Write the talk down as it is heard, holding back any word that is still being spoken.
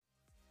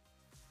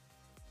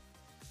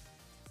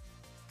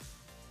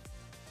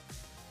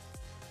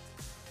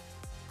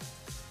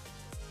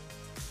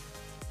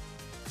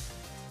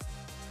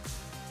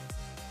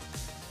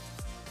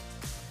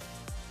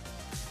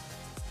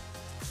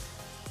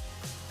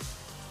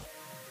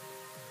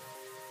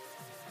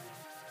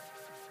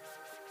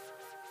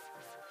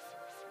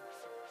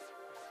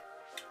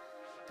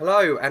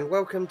Hello and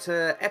welcome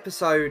to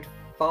episode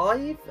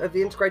 5 of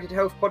the Integrated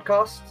Health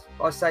Podcast.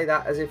 I say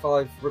that as if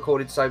I've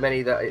recorded so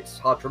many that it's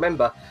hard to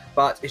remember,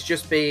 but it's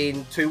just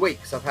been 2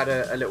 weeks. I've had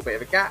a little bit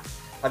of a gap,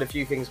 had a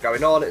few things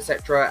going on,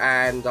 etc.,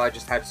 and I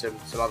just had some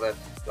other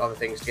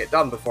things to get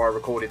done before I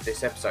recorded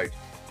this episode.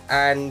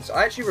 And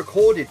I actually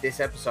recorded this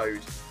episode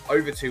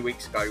over 2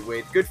 weeks ago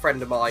with a good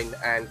friend of mine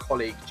and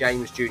colleague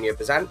James Junior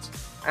Bazant,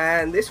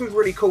 and this was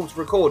really cool to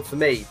record for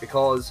me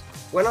because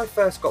when I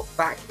first got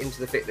back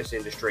into the fitness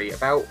industry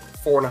about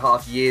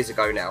 4.5 years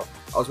ago now,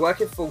 I was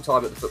working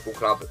full-time at the football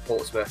club at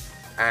Portsmouth,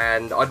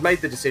 and I'd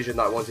made the decision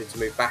that I wanted to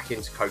move back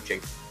into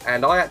coaching.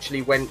 And I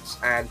actually went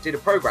and did a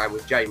program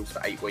with James for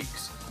 8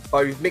 weeks,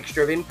 both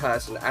mixture of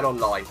in-person and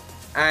online.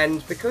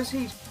 And because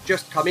he'd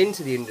just come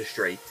into the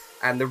industry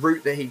and the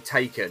route that he'd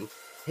taken,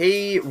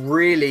 he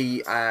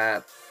really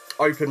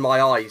opened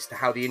my eyes to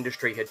how the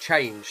industry had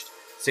changed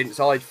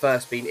since I'd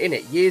first been in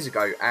it years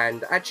ago,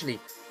 and actually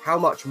how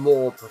much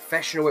more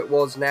professional it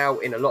was now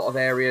in a lot of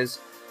areas,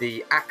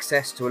 the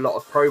access to a lot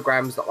of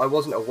programs that I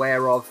wasn't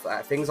aware of,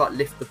 things like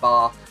Lift the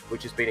Bar,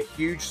 which has been a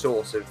huge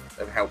source of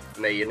help for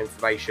me and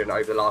information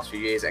over the last few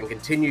years and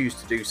continues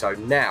to do so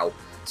now.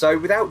 So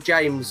without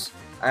James,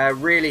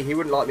 really, he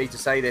wouldn't like me to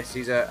say this,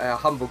 he's a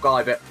humble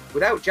guy, but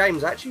without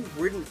James, I actually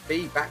wouldn't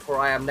be back where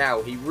I am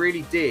now. He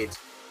really did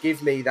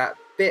give me that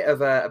bit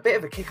of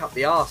a kick up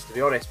the arse, to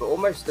be honest, but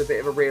almost a bit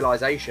of a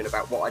realization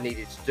about what I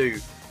needed to do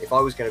if I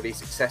was going to be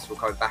successful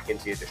coming back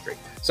into the industry.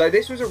 So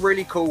this was a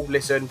really cool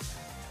listen.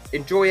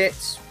 Enjoy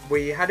it.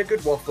 We had a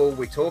good waffle.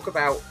 We talk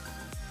about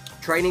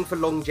training for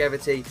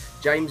longevity.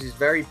 James is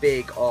very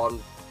big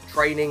on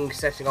training,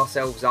 setting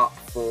ourselves up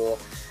for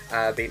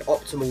being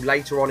optimal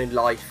later on in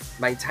life,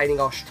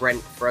 maintaining our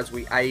strength for as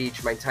we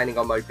age, maintaining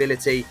our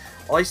mobility.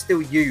 I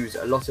still use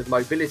a lot of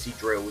mobility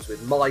drills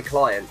with my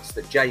clients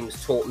that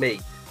James taught me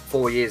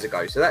 4 years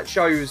ago. So that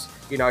shows,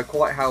 you know,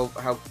 quite how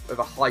of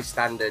a high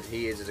standard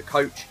he is as a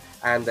coach,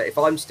 and that if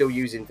I'm still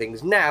using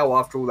things now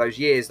after all those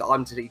years that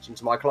I'm teaching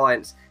to my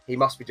clients, he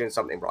must be doing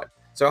something right.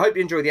 So I hope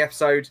you enjoy the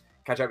episode.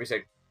 Catch up with you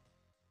soon.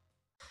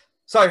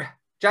 So,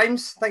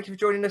 James, thank you for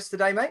joining us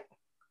today, mate.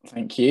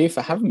 Thank you for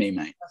having me,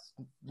 mate. That's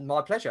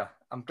my pleasure.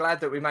 I'm glad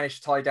that we managed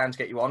to tie down to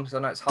get you on, because I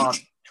know it's hard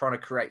trying to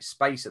create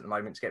space at the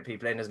moment to get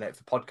people in, isn't it,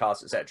 for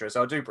podcasts, etc.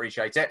 So I do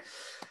appreciate it.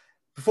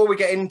 Before we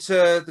get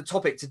into the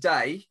topic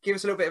today, give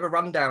us a little bit of a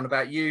rundown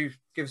about you.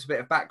 Give us a bit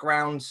of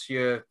background,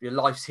 your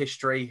life's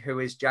history, who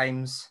is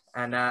James,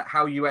 and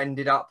how you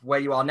ended up where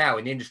you are now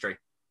in the industry.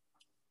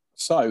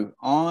 So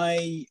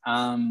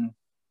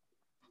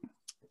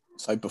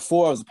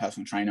before I was a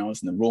personal trainer, I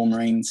was in the Royal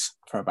Marines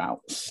for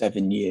about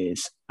 7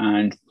 years,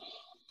 and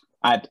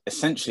I had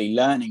essentially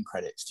learning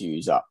credits to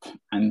use up.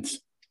 And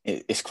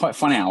it's quite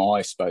funny how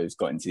I suppose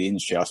got into the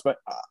industry. I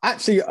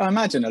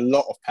imagine a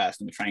lot of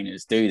personal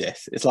trainers do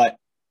this. It's like,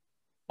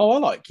 oh, I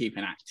like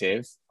keeping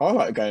active. I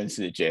like going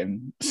to the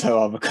gym,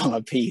 so I've become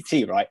a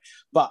PT, right?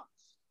 But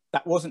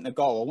that wasn't the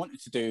goal. I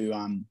wanted to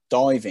do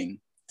diving,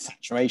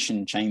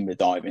 saturation chamber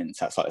diving.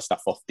 So that's like the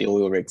stuff off the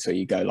oil rig. So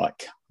you go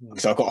like,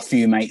 so I've got a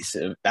few mates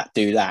that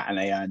do that, and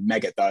they earn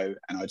mega dough.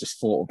 And I just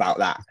thought about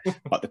that,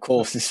 like the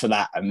courses for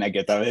that and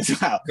mega dough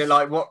as well. They're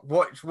like,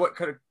 what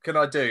can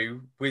I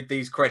do with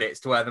these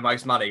credits to earn the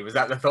most money? Was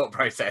that the thought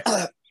process?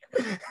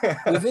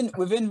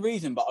 within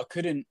reason, but I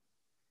couldn't.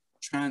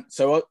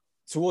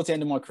 Towards the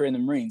end of my career in the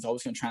Marines, I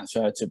was going to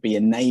transfer to be a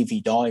Navy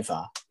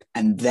diver,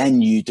 and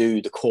then you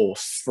do the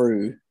course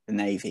through the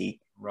Navy,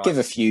 right, give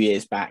a few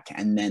years back,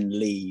 and then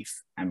leave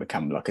and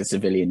become like a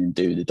civilian and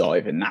do the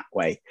diving that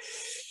way.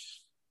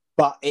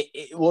 But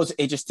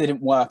it just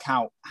didn't work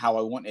out how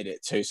I wanted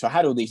it to. So I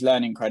had all these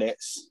learning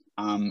credits,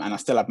 and I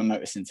still have my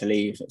notice in to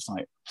leave. It's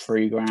like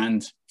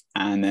 $3,000.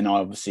 And then I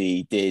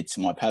obviously did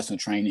my personal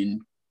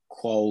training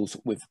quals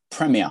with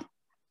Premier.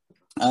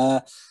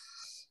 And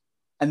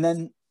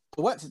then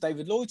I worked at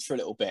David Lloyd's for a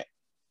little bit,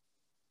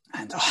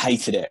 and I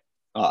hated it.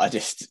 I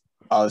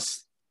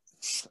was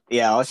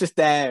just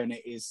there, and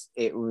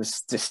it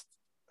was just,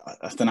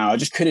 I don't know, I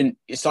just couldn't.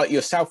 It's like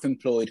you're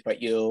self-employed,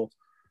 but you're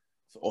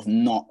sort of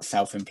not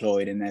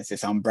self-employed, and there's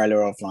this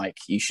umbrella of like,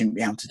 you shouldn't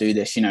be able to do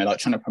this, you know, like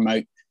trying to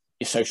promote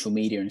your social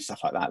media and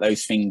stuff like that.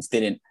 Those things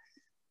didn't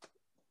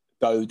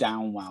go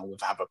down well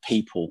with other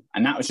people,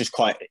 and that was just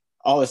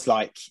I was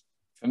like,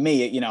 for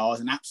me, you know, I was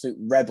an absolute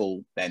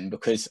rebel then,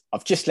 because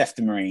I've just left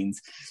the Marines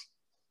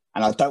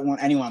and I don't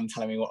want anyone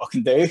telling me what I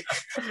can do.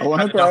 I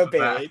want to grow a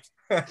beard.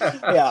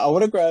 Yeah, I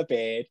want to grow a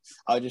beard.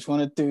 I just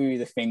want to do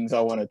the things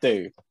I want to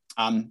do.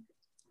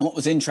 What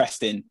was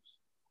interesting,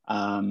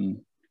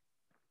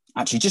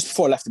 actually, just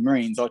before I left the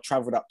Marines, I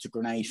travelled up to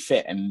Grenade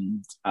Fit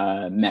and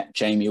met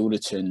Jamie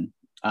Alderton.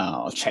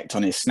 I checked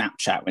on his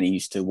Snapchat when he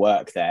used to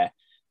work there,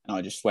 and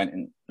I just went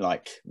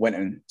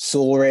and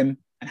saw him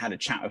and had a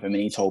chat with him,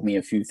 and he told me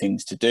a few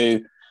things to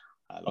do,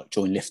 like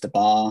join Lift the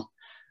Bar,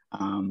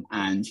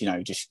 and, you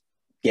know, just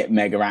get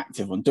mega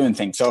active on doing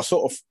things. So I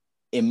sort of,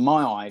 in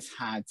my eyes,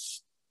 had,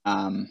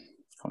 I'm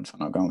trying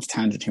not to go on this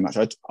tangent too much.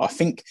 I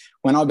think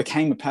when I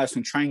became a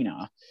personal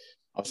trainer,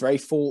 I was very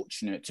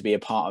fortunate to be a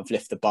part of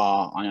Lift the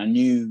Bar, and I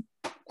knew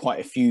quite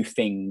a few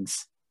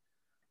things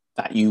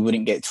that you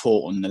wouldn't get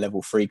taught on the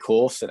level 3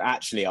 course. That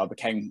actually I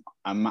became,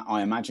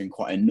 I imagine,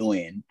 quite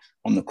annoying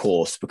on the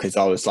course, because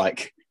I was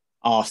like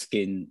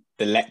asking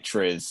the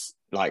lecturers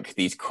like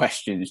these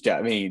questions. Do you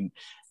know what I mean?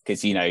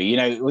 Because you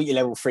know what your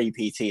level 3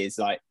 PT is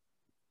like.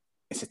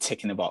 It's a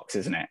tick in the box,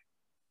 isn't it?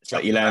 It's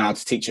like you learn how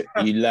to teach it.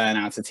 You learn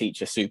how to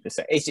teach a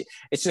superset.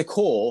 It's a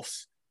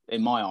course,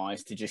 in my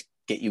eyes, to just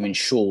get you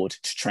insured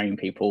to train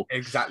people.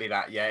 Exactly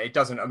that. Yeah, it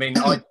doesn't. I mean,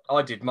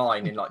 I did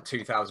mine in like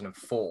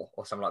 2004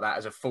 or something like that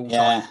as a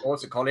full-time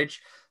course at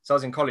college. So I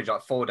was in college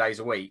like 4 days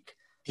a week.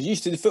 Because you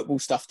used to do the football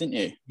stuff, didn't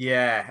you?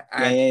 Yeah.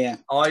 And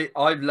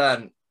I've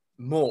learned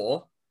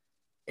more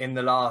in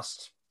the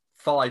last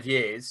 5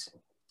 years.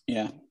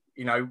 Yeah.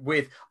 You know,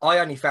 I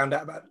only found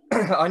out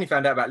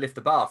about Lift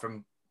the Bar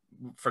from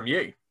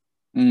you.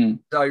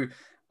 So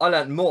I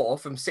learned more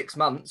from 6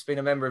 months being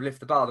a member of Lift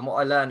the Bar than what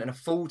I learned in a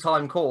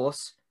full-time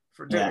course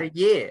for a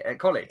year at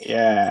college.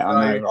 Yeah, so,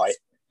 I know, right?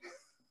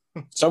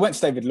 So I went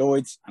to David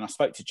Lloyd's and I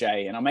spoke to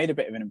Jay, and I made a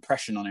bit of an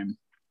impression on him.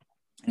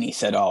 And he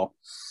said, "Oh,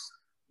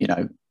 you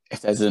know,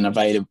 if there's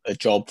a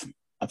job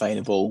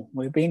available,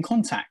 we'll be in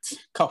contact." A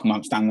couple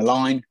months down the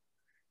line,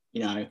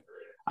 you know,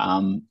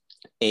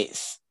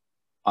 it's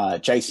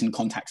Jason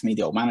contacts me,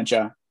 the old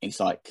manager. He's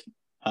like,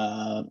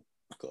 "I've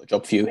got a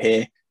job for you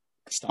here.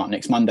 Start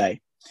next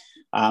Monday."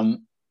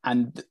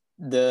 And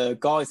the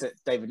guys at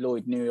David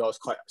Lloyd knew I was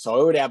so I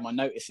already had my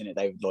notice in at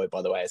David Lloyd,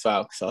 by the way, as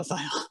well. So I was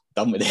like, oh,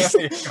 done with this.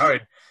 So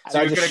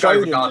I just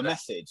showed him the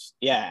message.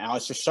 Yeah, and I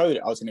just showed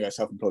it. I was going to go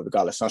self-employed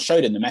regardless. So I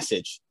showed him the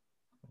message,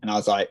 and I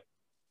was like,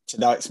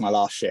 tonight's my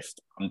last shift.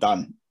 I'm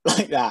done,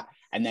 like that.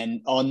 And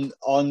then on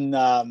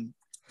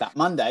that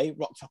Monday,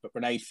 rocked up at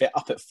Grenade Fit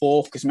up at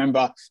 4, because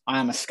remember, I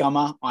am a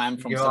scummer. I am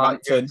from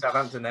Southampton.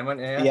 Southampton then, weren't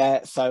you?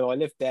 Yeah, so I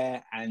lived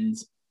there, and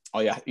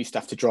I used to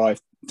have to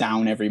drive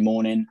down every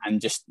morning, and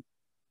just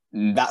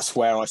that's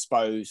where I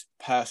suppose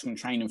personal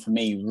training for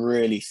me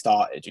really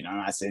started, you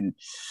know, as in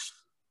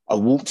I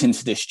walked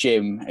into this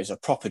gym. It was a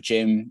proper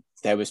gym.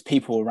 There was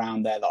people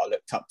around there that I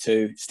looked up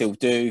to, still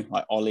do,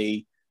 like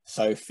Ollie,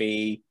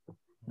 Sophie,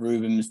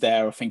 Ruben was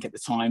there, I think at the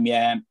time,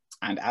 and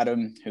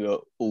Adam, who are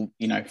all,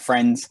 you know,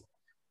 friends.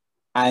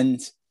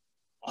 And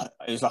it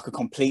was like a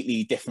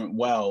completely different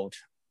world.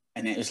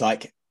 And it was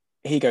like,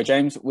 here you go,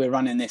 James, we're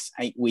running this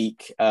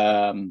 8-week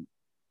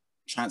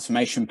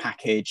transformation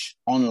package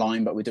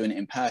online, but we're doing it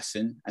in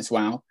person as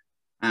well.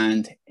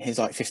 And here's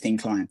like 15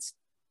 clients.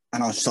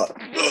 And I was just like,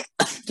 do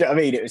you know what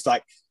I mean? It was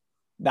like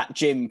that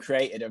gym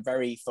created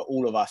for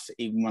all of us,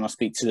 even when I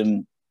speak to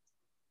them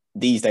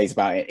these days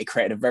about it, it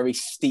created a very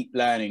steep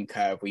learning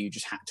curve where you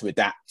just had to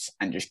adapt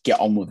and just get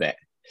on with it,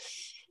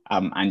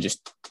 and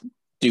just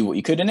do what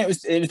you could. And it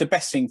was the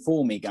best thing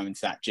for me going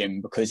to that gym,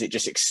 because it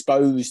just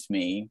exposed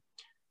me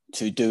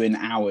to doing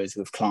hours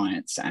with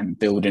clients and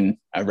building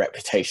a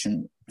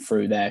reputation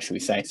through there, shall we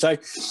say. So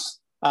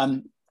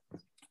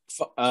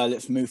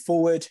let's move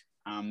forward.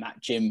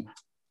 That gym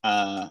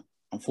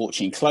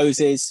unfortunately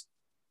closes.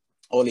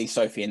 Ollie,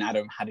 Sophie and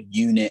Adam had a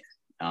unit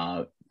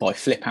by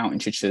Flip out in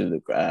Chichester,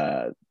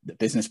 the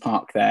business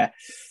park there.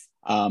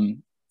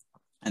 And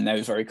they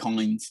were very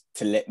kind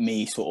to let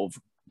me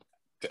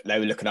they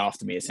were looking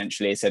after me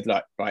essentially. They said,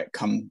 like, right,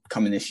 come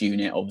in this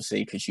unit,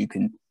 obviously, because you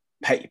can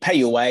pay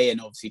your way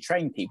and obviously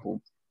train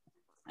people.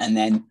 And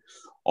then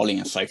Ollie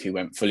and Sophie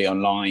went fully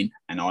online,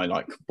 and I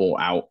like bought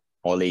out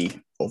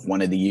Ollie of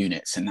one of the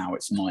units, and now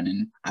it's mine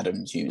and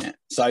Adam's unit.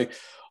 So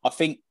I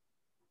think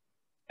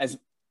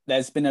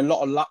there's been a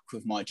lot of luck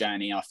with my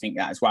journey, I think,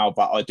 that as well.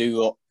 But I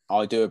do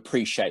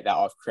appreciate that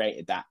I've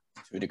created that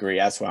to a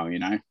degree as well, you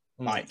know.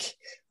 Like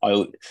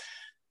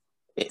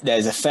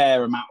there's a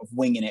fair amount of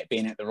winging it,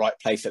 being at the right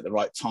place at the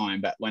right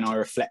time. But when I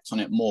reflect on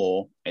it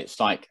more, it's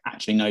like,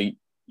 actually, no,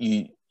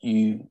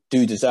 you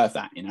do deserve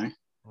that, you know.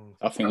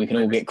 I think we can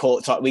all get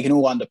caught. We can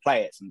all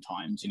underplay it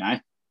sometimes, you know.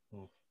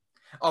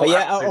 But yeah,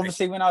 absolutely.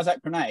 Obviously, when I was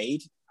at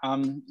Grenade,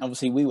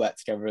 obviously we worked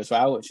together as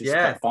well, which was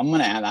quite fun,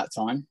 wasn't it, at that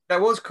time?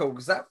 That was cool,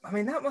 because that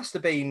must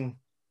have been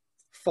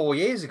 4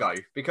 years ago,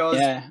 because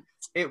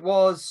it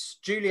was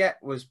Juliet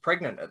was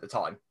pregnant at the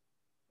time.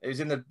 It was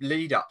in the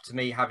lead up to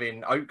me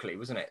having Oakley,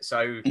 wasn't it?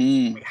 So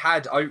we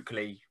had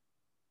Oakley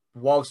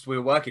whilst we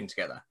were working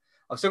together.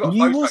 I've still got a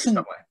photo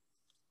somewhere.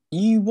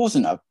 You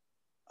wasn't a...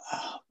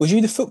 Was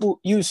you the football...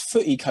 You was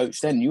footy coach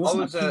then? You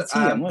wasn't a PT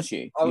then, was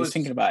you? I was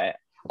thinking about it.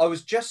 I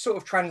was just sort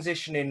of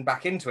transitioning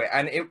back into it.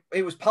 And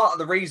it was part of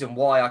the reason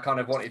why I kind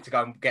of wanted to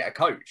go and get a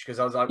coach. Because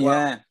I was like,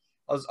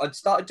 I'd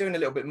started doing a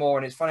little bit more.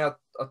 And it's funny, I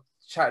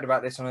chatted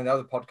about this on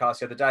another podcast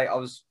the other day. I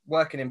was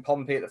working in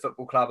Pompey at the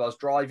football club. I was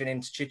driving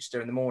into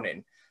Chichester in the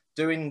morning,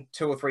 doing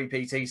 2 or 3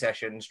 PT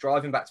sessions,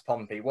 driving back to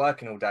Pompey,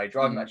 working all day,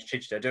 driving back to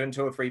Chichester, doing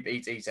 2 or 3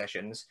 PT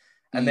sessions,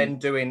 and then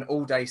doing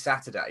all day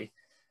Saturday.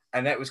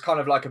 And it was kind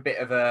of like a bit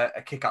of a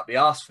kick up the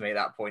arse for me at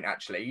that point,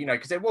 actually, you know,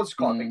 because there was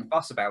quite a big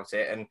fuss about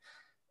it and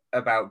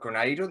about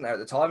Grenade, wasn't there, at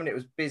the time? And it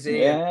was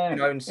busy, and,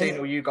 you know, and seeing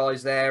all you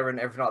guys there and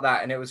everything like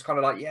that. And it was kind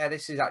of like,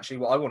 this is actually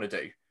what I want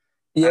to do.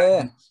 Yeah.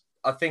 And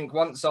I think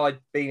once I'd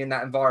been in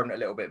that environment a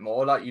little bit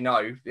more, like, you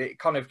know, it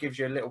kind of gives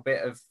you a little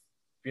bit of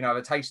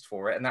a taste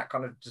for it, and that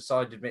kind of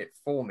decided it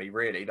for me,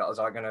 really, that I was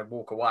like going to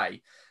walk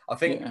away. I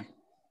think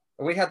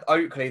we had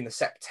Oakley in the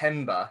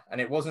September,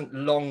 and it wasn't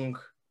long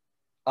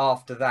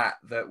after that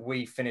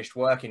we finished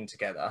working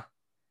together.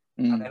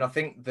 And then I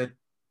think that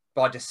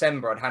by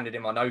December I'd handed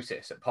in my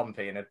notice at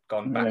Pompey and had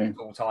gone back to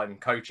full-time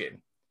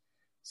coaching.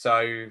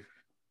 So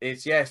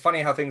it's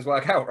funny how things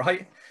work out,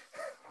 right?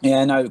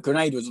 Yeah, no,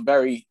 Grenade was a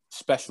very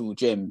special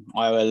gym.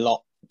 I owe a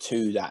lot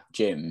to that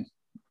gym.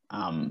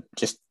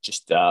 Just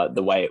the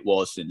way it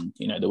was, and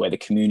the way the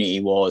community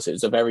was. It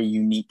was a very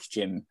unique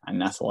gym,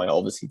 and that's why I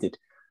obviously did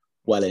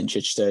well in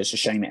Chichester. It's a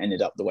shame it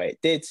ended up the way it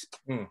did.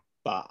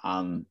 But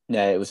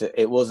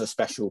it was a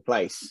special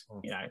place.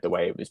 The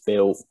way it was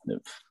built,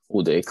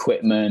 all the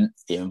equipment,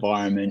 the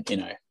environment.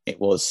 It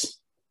was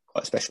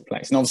quite a special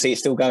place, and obviously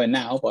it's still going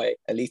now by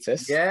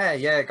Elitus.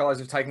 Yeah, guys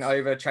have taken it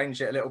over, changed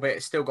it a little bit.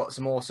 It's still got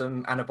some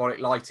awesome anabolic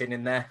lighting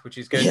in there, which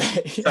is good.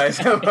 So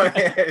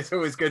it's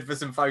always good for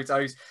some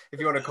photos.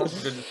 If you want a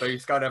confidence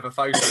boost, go and have a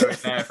photo in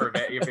there for a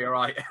bit, you'll be all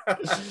right.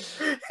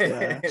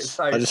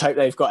 So, I just hope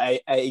they've got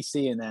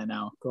AC in there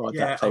now. God,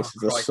 that place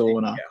is a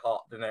sauna. It get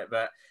hot, doesn't it?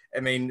 But I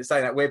mean,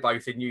 saying that, we're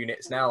both in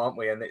units now, aren't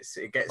we? And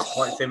it gets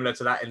quite similar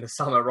to that in the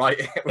summer, right?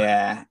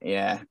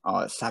 Yeah. Oh,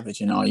 it's savage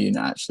in our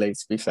unit, actually,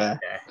 to be fair.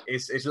 Yeah,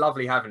 it's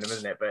lovely having them,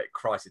 isn't it? But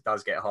Christ, it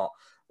does get hot.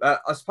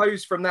 I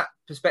suppose from that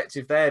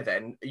perspective there,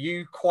 then,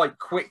 you quite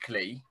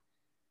quickly,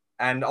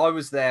 and I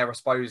was there, I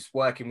suppose,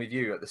 working with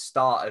you at the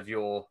start of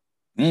your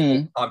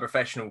full-time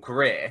professional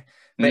career,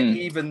 but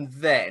even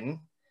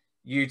then,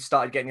 you'd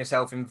started getting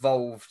yourself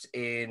involved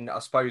in, I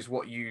suppose,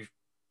 what you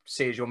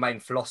see as your main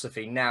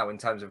philosophy now in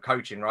terms of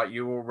coaching, right?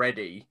 You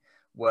already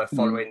were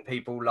following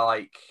people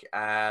like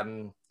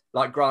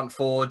Grant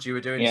Ford. You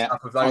were doing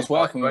stuff with those. I was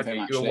working with him,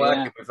 actually. You were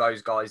working with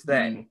those guys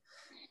then,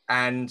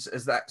 and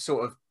as that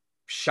sort of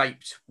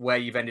shaped where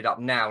you've ended up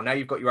now. Now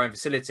you've got your own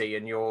facility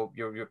and you're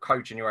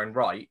coaching your own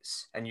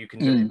rights, and you can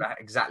do it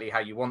exactly how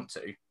you want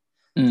to.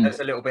 Tell us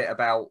a little bit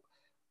about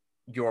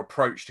your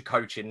approach to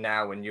coaching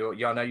now, and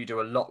I know you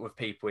do a lot with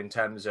people in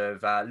terms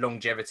of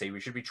longevity. We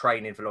should be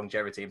training for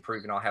longevity,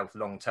 improving our health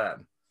long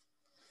term.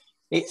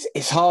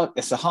 It's hard.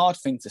 It's a hard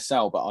thing to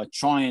sell, but I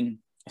try and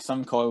it's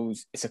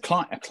a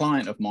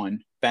client of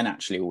mine. Ben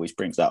actually always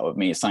brings that up with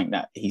me. It's something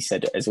that he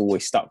said has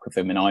always stuck with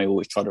him, and I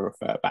always try to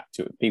refer back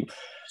to it. People,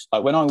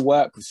 like when I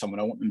work with someone,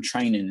 I want them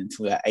training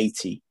until they're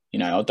 80.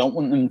 I don't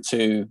want them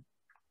to.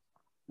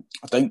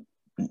 I don't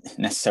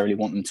necessarily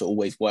want them to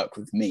always work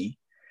with me.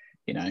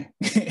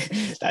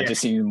 That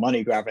just seems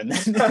money grabbing.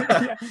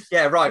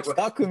 Yeah, right.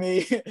 Stuck with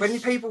me. When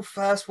people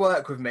first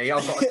work with me,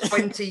 I've got a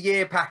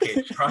 20-year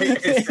package,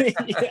 right?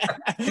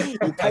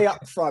 You pay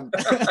up front.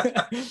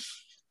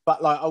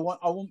 But I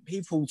want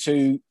people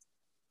to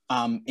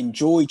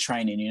enjoy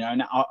training,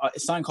 and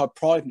it's something I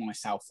pride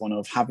myself on,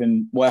 of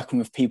working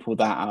with people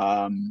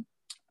that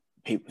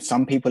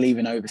some people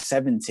even over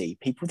 70,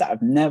 people that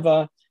have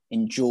never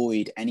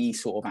enjoyed any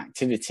sort of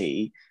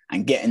activity,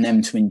 and getting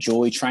them to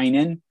enjoy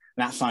training.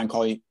 And that's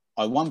something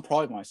I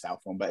pride myself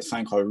on, but it's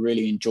something I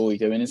really enjoy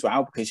doing as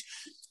well, because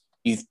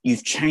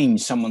you've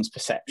changed someone's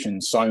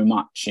perception so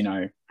much,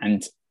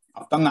 and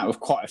I've done that with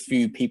quite a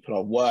few people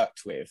I've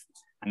worked with,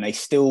 and they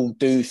still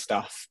do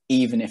stuff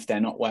even if they're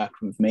not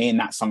working with me, and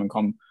that's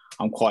something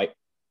I'm quite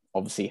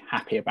obviously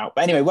happy about.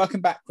 But anyway,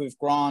 working back with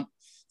Grant,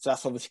 so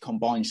that's obviously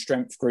Combined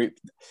Strength Group,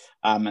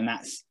 and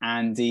that's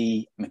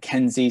Andy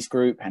McKenzie's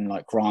group, and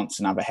Grant's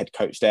another head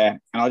coach there,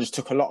 and I just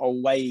took a lot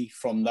away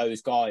from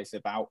those guys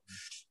about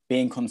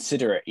being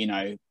considerate,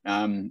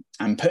 and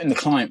putting the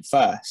client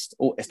first.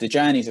 Or if the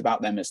journey is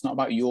about them, it's not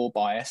about your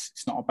bias.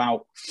 It's not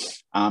about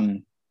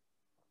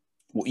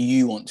what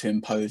you want to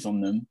impose on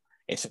them.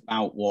 It's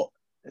about what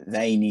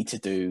they need to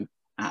do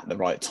at the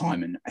right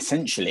time. And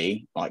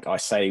essentially, like I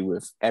say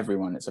with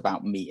everyone, it's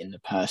about meeting the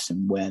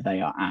person where they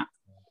are at,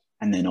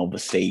 and then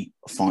obviously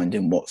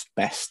finding what's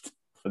best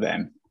for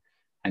them,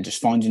 and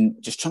just trying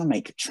to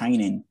make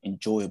training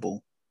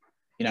enjoyable.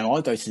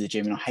 I go to the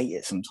gym and I hate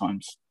it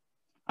sometimes.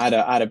 I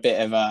had a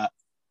bit of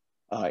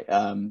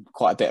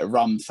quite a bit of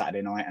rum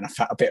Saturday night, and I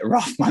felt a bit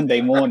rough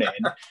Monday morning.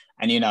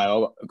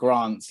 And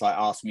Grant's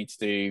asked me to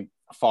do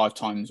 5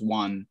 times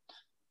 1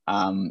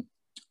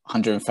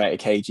 130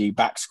 kg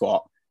back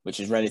squat, which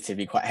is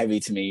relatively quite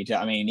heavy to me. Do you know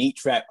what I mean?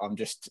 Each rep, I'm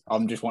just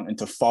wanting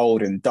to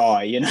fold and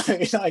die.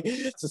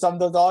 So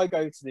sometimes I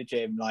go to the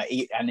gym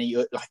and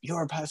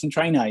you're a personal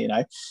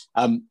trainer,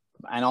 and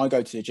I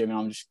go to the gym and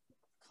I'm just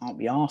can't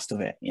be asked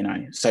of it.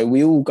 So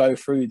we all go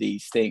through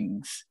these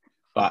things.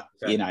 But,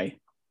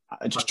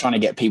 just trying to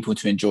get people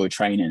to enjoy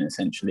training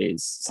essentially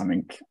is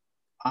something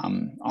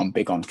I'm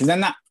big on, because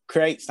then that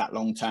creates that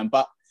long term.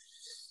 But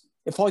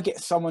if I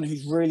get someone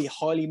who's really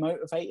highly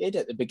motivated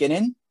at the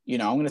beginning, I'm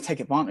going to take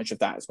advantage of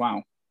that as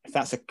well. If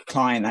that's a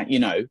client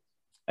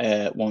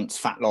that, wants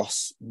fat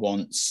loss,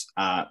 let's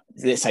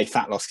say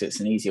fat loss because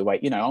it's an easier way,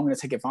 I'm going to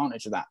take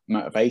advantage of that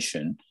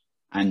motivation.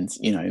 And,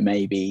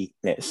 maybe,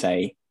 let's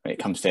say, when it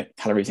comes to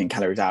calories in,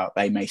 calories out,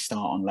 they may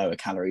start on lower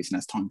calories, and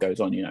as time goes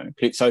on,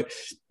 so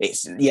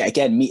it's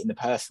again meeting the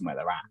person where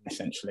they're at,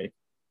 essentially.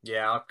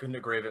 Yeah, I couldn't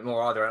agree with it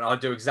more either. And I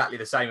do exactly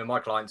the same with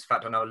my clients. In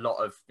fact, I know a lot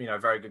of,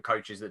 very good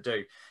coaches that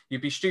do.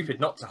 You'd be stupid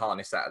not to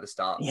harness that at the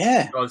start.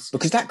 Yeah,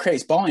 because that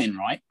creates buy-in,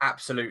 right?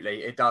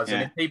 Absolutely, it does. Yeah.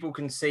 And if people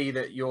can see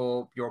that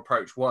your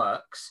approach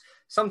works,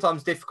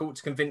 sometimes difficult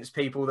to convince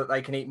people that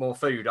they can eat more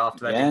food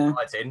after they've been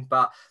dieting,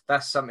 but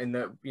that's something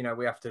that,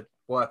 we have to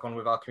work on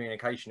with our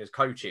communication as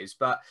coaches.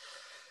 But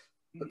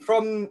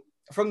from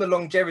the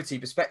longevity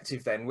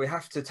perspective, then we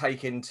have to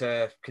take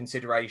into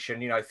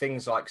consideration,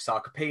 things like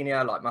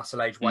sarcopenia, like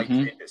muscle age,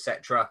 weight,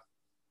 etc.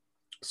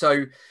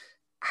 So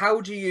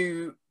how do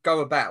you go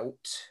about,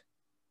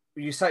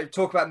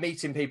 talk about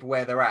meeting people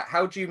where they're at?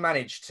 How do you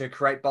manage to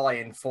create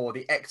buy-in for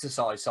the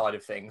exercise side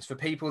of things for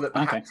people that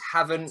perhaps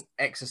haven't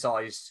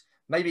exercised,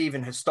 maybe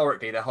even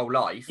historically their whole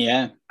life?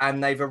 Yeah.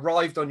 And they've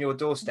arrived on your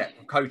doorstep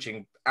of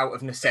coaching out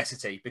of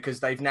necessity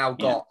because they've now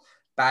got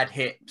bad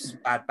hips,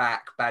 bad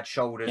back, bad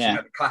shoulders,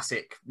 the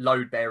classic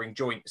load-bearing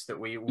joints that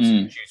we all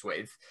see issues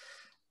with,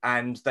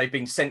 and they've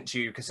been sent to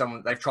you because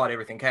they've tried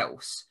everything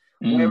else.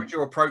 Where would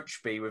your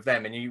approach be with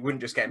them? And you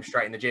wouldn't just get them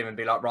straight in the gym and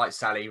be like, right,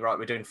 Sally, right,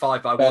 we're doing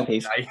 5 by 1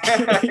 today.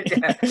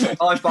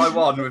 5 by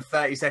 1 with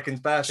 30 seconds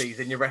burpees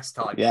in your rest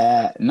time.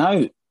 Yeah,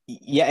 no,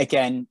 yet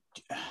again,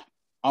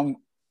 I'm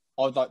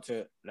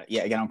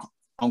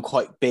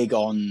quite big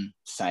on,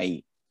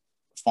 say,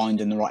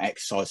 finding the right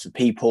exercise for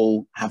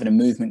people, having a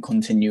movement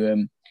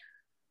continuum,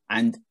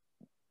 and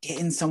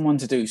getting someone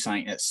to do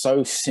something that's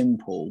so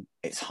simple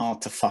it's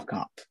hard to fuck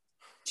up. Do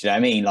you know what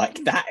I mean?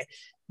 Like that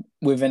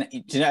do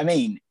you know what I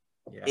mean?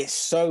 Yeah. It's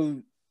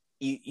so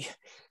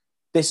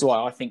this is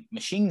why I think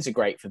machines are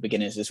great for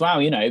beginners as well,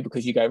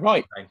 because you go,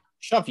 right,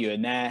 shove you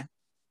in there.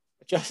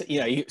 Just,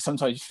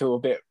 sometimes you feel a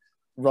bit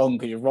wrong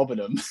because you're robbing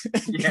them.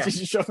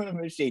 Just shoving a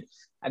machine.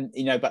 And,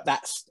 but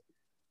that's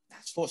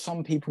what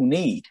some people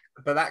need.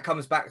 But that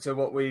comes back to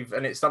what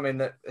and it's something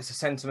that it's a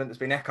sentiment that's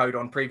been echoed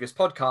on previous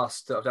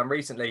podcasts that I've done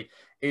recently,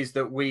 is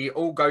that we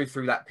all go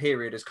through that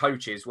period as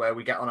coaches where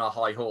we get on our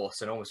high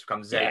horse and almost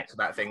become zealous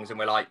about things. And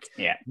we're like,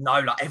 no,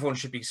 like everyone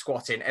should be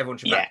squatting, everyone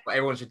should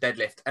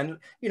deadlift. And,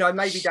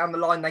 maybe down the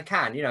line they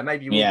can,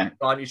 maybe you will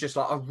client who's just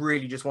like, I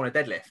really just want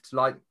to deadlift.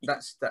 Like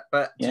that's that.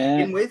 But to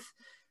begin with,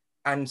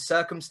 and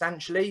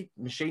circumstantially,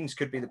 machines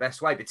could be the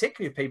best way,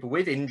 particularly with people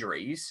with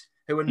injuries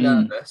who are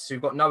nervous,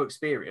 who've got no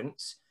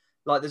experience.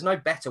 Like there's no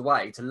better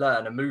way to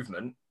learn a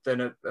movement than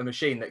a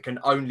machine that can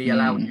only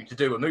allow you to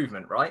do a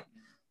movement, right?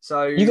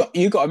 So you got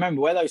to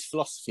remember where those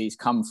philosophies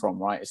come from,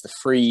 right? It's the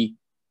 3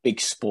 big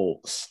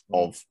sports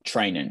of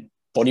training: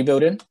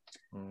 bodybuilding,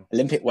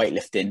 Olympic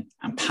weightlifting,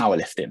 and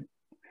powerlifting.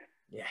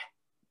 Yeah.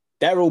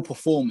 They're all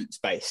performance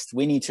based.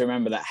 We need to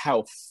remember that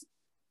health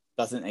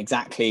doesn't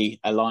exactly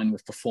align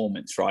with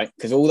performance, right?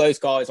 Because all those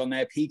guys on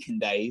their peaking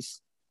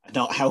days are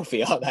not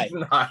healthy, are they?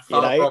 No, far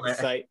from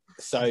it.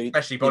 So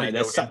especially bodybuilding.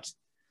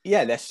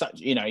 There's such,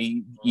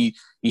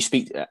 you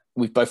speak,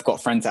 we've both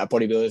got friends that are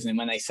bodybuilders, and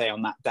when they say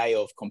on that day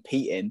of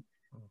competing,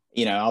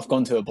 I've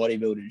gone to a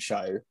bodybuilding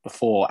show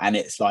before, and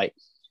it's like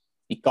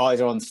the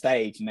guys are on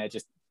stage and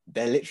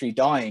they're literally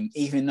dying,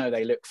 even though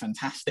they look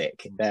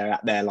fantastic. They're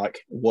at their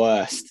like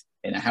worst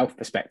in a health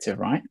perspective,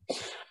 right?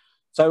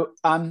 So,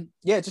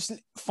 just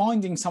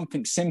finding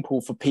something simple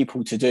for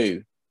people to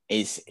do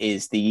is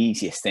the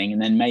easiest thing.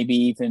 And then maybe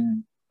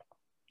even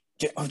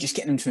just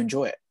getting them to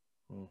enjoy it.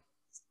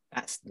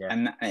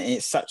 And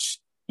it's such,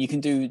 you can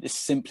do the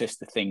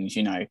simplest of things,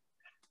 you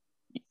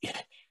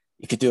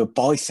could do a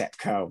bicep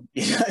curl,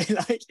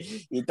 like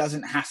it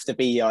doesn't have to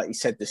be, like you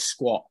said, the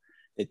squat,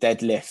 the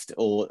deadlift,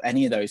 or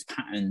any of those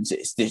patterns.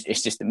 It's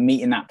just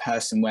meeting that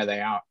person where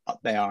they are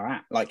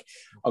at. Like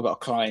I've got a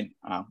client,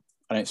 I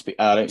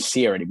don't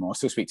see her anymore. I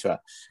still speak to her,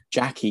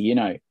 Jackie.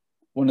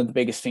 One of the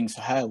biggest things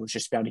for her was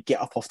just to be able to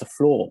get up off the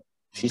floor.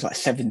 She's like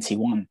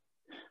 71.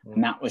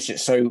 And that was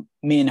just, so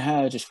me and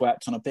her just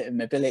worked on a bit of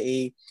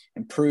mobility,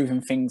 improving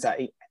things at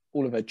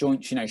all of her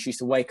joints. She used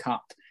to wake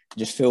up and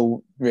just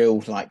feel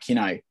real, like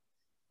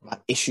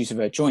issues with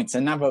her joints.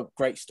 Another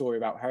great story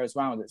about her as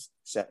well,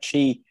 that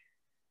she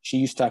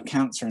used to have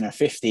cancer in her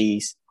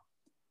 50s.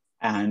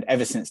 And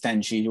ever since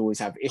then, she'd always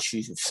have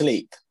issues with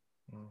sleep.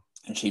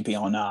 And she'd be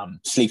on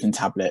sleeping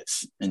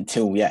tablets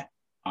until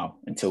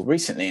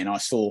recently. And I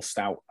sourced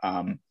out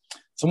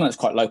someone that's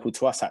quite local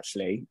to us,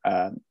 actually,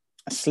 a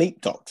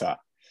sleep doctor.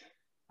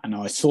 And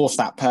I sourced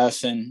that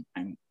person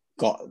and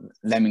got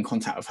them in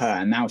contact with her.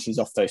 And now she's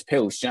off those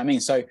pills. Do you know what I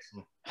mean? So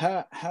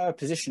her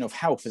position of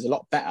health is a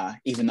lot better,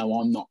 even though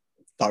I'm not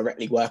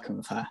directly working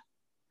with her.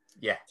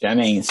 Yeah. Do you know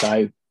what I mean?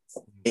 So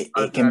it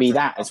can be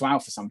that as well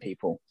for some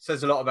people.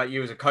 Says a lot about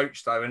you as a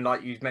coach, though. And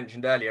like you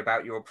mentioned earlier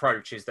about your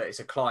approach, is that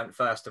it's a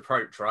client-first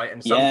approach, right?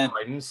 And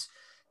sometimes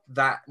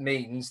that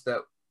means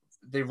that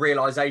the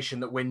realization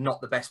that we're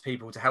not the best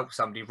people to help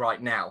somebody right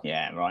now.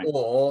 Yeah, right.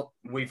 Or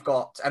we've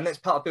got, and that's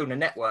part of building a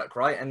network,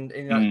 right? And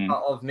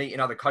part of meeting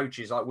other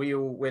coaches. Like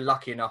we're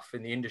lucky enough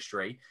in the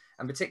industry,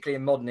 and particularly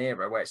in modern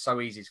era where it's so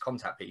easy to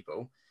contact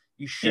people,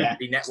 you should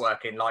be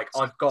networking. Like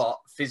I've got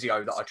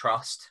physio that I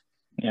trust.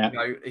 Yeah.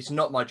 It's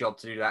not my job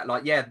to do that.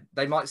 Like,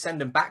 they might send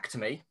them back to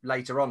me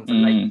later on for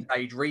late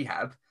stage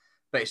rehab,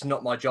 but it's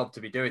not my job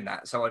to be doing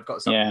that. So I've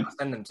got something to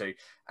send them to.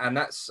 And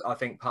that's, I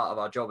think, part of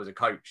our job as a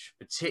coach,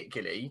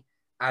 particularly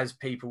as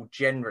people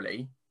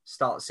generally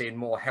start seeing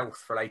more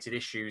health related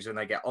issues when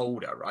they get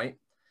older, right?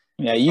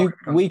 Yeah,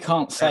 we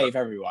can't save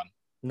everyone.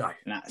 No.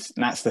 And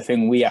that's the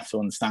thing we have to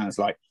understand is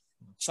like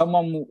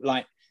someone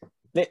like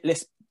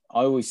let's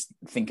I always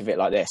think of it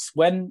like this.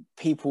 When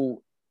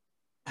people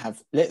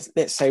have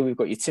let's say we've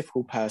got your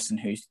typical person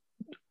who's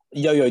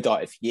yo-yo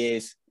dieted for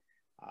years,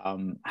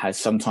 has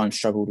sometimes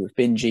struggled with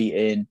binge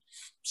eating,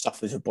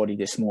 suffers with body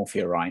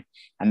dysmorphia, right?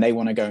 And they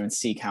want to go and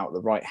seek out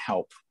the right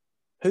help.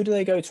 Who do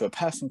they go to? A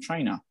personal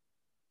trainer.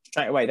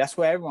 Straight away. That's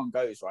where everyone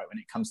goes, right, when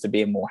it comes to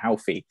being more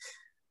healthy.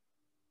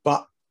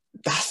 But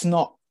that's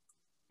not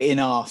in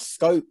our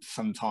scope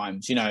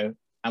sometimes, you know,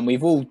 and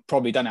we've all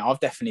probably done it. I've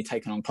definitely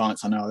taken on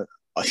clients I know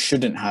I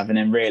shouldn't have, and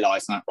then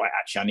realised, like, right,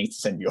 actually, I need to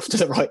send you off to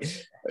the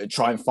right,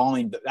 try and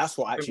find. That's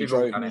what actually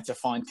drove me to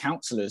find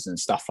counsellors and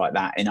stuff like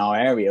that in our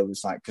area.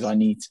 Was like,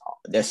 because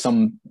there's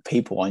some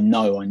people I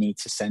know I need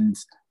to send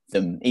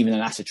them, even though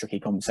that's a tricky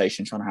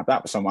conversation, trying to have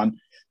that with someone,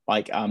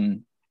 like,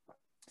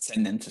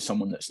 send them to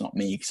someone that's not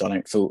me, because I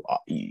don't feel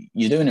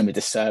you're doing them a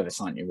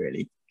disservice, aren't you,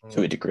 really,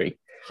 to a degree?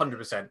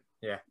 100%,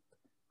 yeah.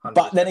 100%.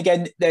 But then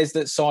again, there's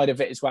that side of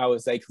it as well,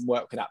 as they can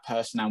work with that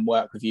person and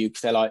work with you,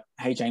 because they're like,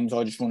 hey, James,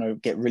 I just want to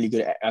get really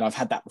good at it. And I've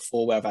had that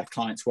before, where I've had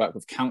clients work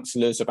with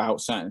counsellors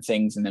about certain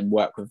things and then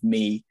work with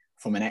me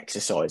from an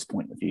exercise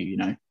point of view, you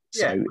know?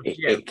 Yeah, so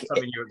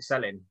something you're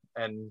excelling,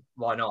 and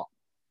why not?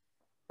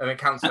 I mean,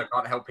 counsellor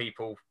can't help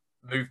people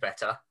move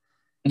better.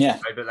 Yeah.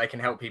 But they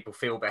can help people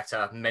feel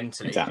better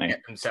mentally, exactly. To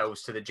get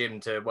themselves to the gym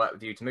to work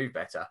with you to move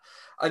better.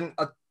 And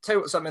I'll tell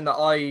you what, something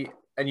that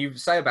and you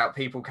say about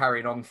people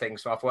carrying on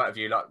things from I've worked with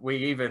you, like we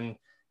even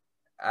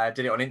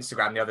did it on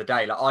Instagram the other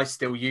day. Like I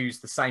still use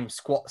the same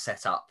squat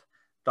setup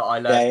that I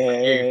learned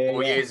from you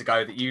 4 years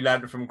ago, that you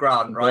learned from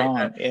Grant,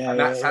 right? And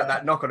that's had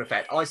that knock-on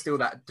effect. I still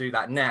do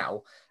that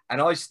now.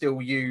 And I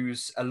still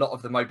use a lot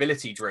of the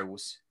mobility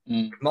drills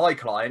with my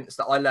clients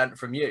that I learned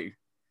from you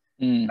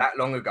that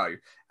long ago.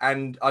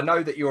 And I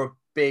know that you're a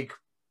big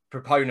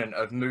proponent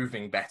of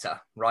moving better,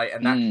 right?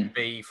 And that should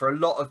be, for a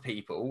lot of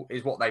people,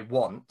 is what they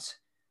want,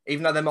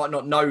 even though they might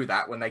not know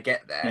that when they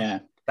get there. Yeah.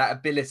 That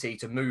ability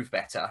to move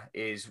better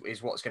is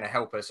what's going to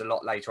help us a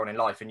lot later on in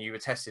life. And you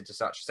attested to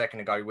such a second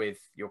ago with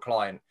your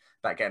client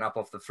about getting up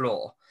off the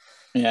floor.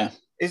 Yeah.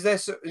 Is there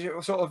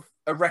sort of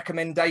a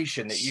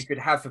recommendation that you could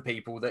have for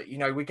people that, you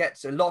know, we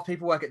get a lot of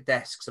people work at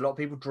desks, a lot of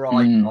people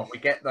drive a lot, we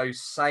get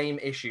those same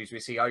issues we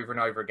see over and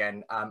over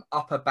again,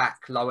 upper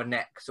back, lower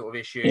neck sort of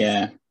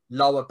issues,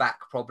 lower back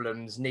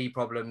problems, knee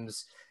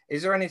problems.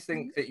 Is there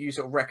anything that you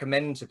sort of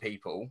recommend to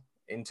people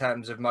in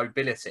terms of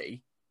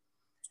mobility?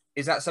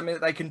 Is that something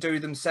that they can do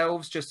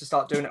themselves just to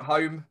start doing at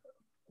home?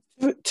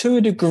 To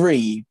a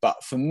degree,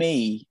 but for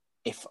me,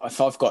 if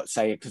I've got,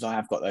 say, because I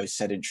have got those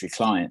sedentary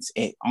clients,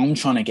 I'm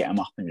trying to get them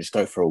up and just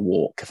go for a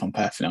walk, if I'm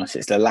perfectly honest.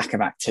 It's the lack of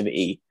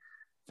activity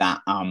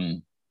that,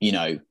 you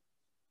know,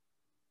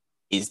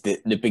 is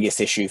the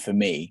biggest issue for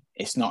me.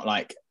 It's not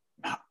like,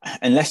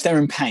 unless they're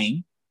in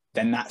pain,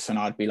 then that's when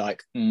I'd be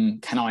like,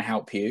 can I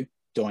help you?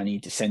 Do I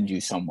need to send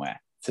you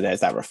somewhere? So there's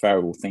that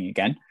referral thing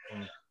again.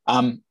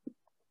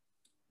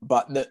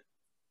 But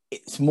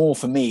it's more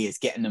for me is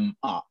getting them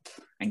up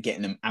and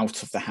getting them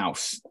out of the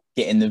house,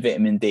 getting the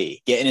vitamin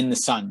D, getting in the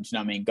sun. Do you know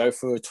what I mean? Go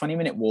for a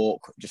 20-minute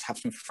walk, just have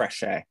some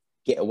fresh air,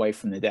 get away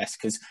from the desk.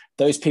 Because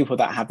those people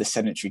that have the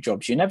sedentary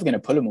jobs, you're never going to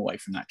pull them away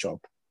from that job.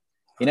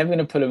 You're never going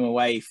to pull them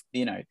away.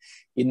 You know,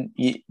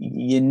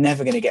 you're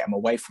never going to get them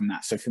away from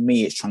that. So for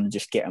me, it's trying to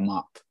just get them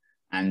up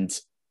and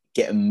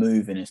get them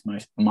moving as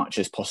much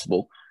as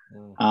possible.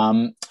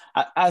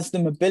 As the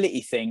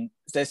mobility thing,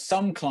 there's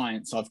some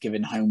clients I've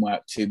given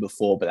homework to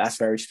before, but that's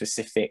very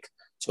specific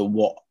to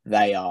what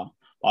they are.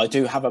 I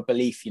do have a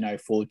belief, you know,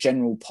 for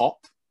general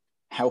pop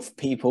health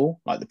people,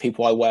 like the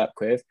people I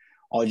work with,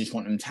 I just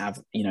want them to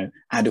have, you know,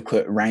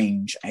 adequate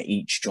range at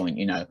each joint.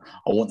 You know,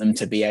 I want them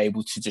to be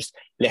able to just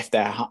lift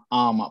their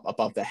arm up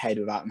above their head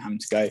without them having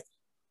to go,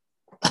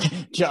 do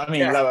you know what I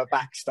mean? Lower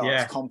back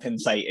starts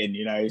compensating,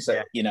 you know.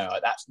 So, you know,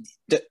 that's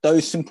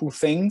those simple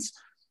things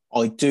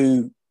I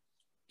do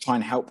try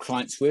and help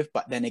clients with.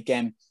 But then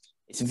again,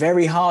 it's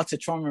very hard to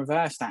try and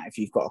reverse that if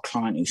you've got a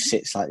client who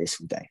sits like this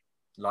all day.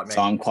 Like me.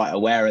 So I'm quite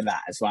aware of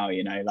that as well,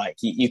 you know, like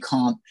you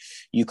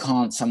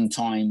can't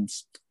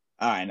sometimes,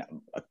 a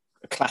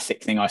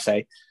classic thing I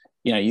say,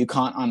 you know, you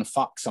can't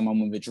unfuck someone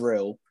with a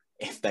drill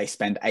if they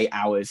spend 8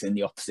 hours in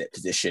the opposite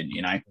position,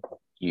 you know.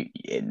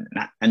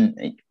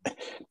 And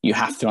you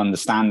have to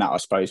understand that, I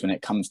suppose, when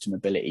it comes to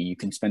mobility. You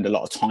can spend a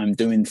lot of time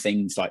doing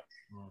things like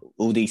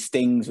all these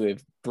things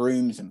with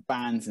brooms and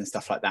bands and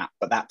stuff like that,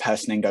 but that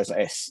person then goes like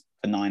this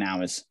for 9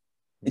 hours.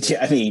 Do you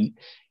know what I mean?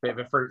 Bit of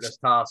a fruitless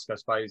task, I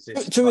suppose.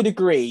 To a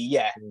degree,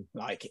 yeah.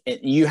 Like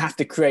you have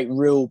to create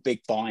real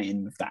big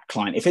buy-in with that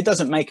client. If it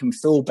doesn't make them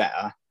feel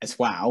better as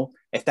well,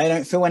 if they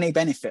don't feel any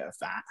benefit of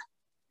that,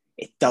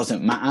 it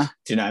doesn't matter.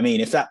 Do you know what I mean?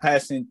 If that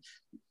person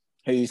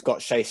who's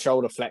got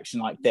shoulder flexion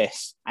like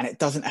this and it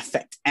doesn't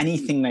affect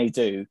anything they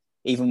do,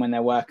 even when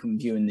they're working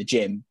with you in the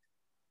gym,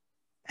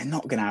 they're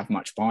not going to have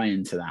much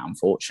buy-in to that,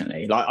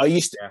 unfortunately. Like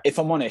if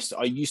I'm honest,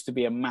 I used to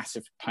be a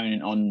massive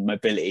proponent on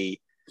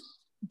mobility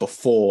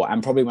before,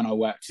 and probably when I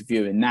worked with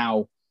you, and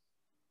now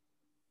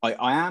I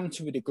am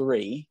to a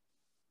degree,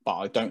 but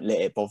I don't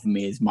let it bother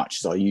me as much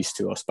as I used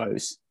to, I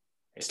suppose.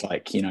 It's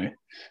like,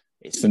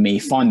 it's for me,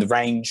 find the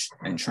range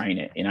and train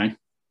it,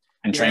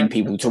 and train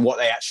people to what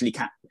they actually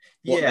can,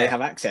 what they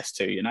have access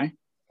to, And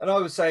I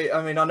would say,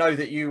 I mean, I know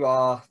that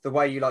the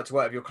way you like to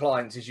work with your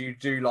clients is you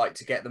do like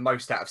to get the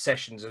most out of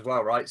sessions as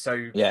well, right?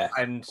 So,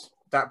 and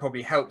that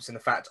probably helps in the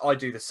fact I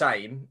do the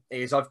same,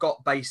 is I've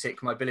got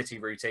basic mobility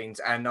routines,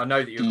 and I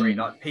know that you agree,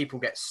 like people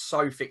get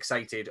so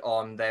fixated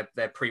on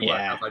their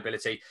pre-workout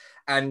mobility,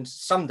 and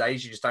some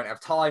days you just don't have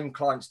time.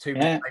 Clients 2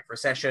 minutes late for a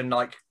session,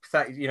 like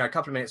 30, a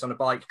couple of minutes on a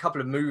bike, a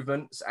couple of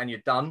movements and you're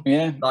done.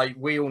 Like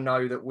we all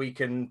know that we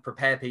can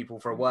prepare people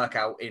for a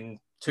workout in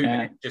 2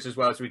 minutes just as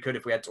well as we could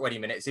if we had 20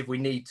 minutes if we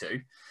need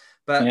to.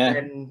 But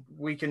then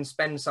we can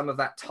spend some of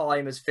that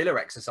time as filler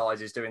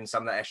exercises doing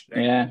some of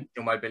that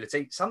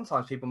mobility.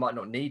 Sometimes people might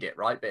not need it,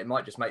 right? But it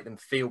might just make them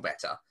feel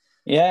better.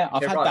 Yeah,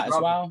 I've had that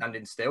as well.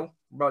 Standing still.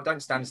 Right,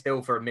 don't stand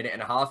still for a minute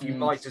and a half. You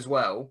might as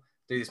well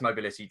do this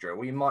mobility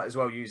drill. You might as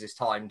well use this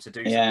time to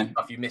do some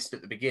stuff you missed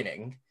at the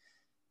beginning.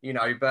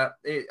 But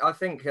I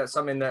think that's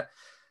something that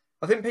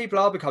I think people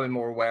are becoming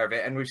more aware of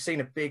it, and we've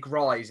seen a big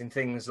rise in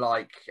things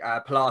like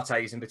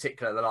Pilates in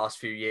particular the last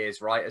few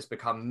years, right, has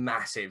become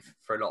massive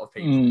for a lot of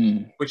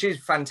people, which is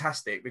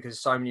fantastic because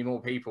so many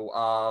more people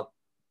are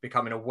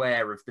becoming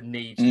aware of the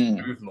need to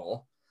move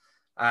more.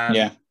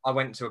 I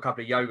went to a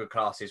couple of yoga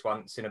classes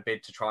once in a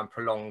bid to try and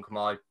prolong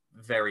my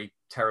very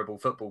terrible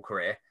football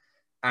career.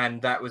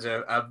 And that was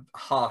a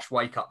harsh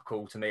wake-up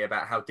call to me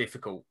about how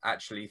difficult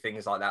actually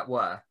things like that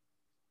were.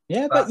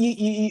 Yeah, but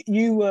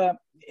you were,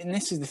 and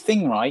this is the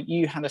thing, right?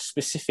 You had a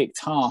specific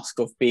task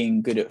of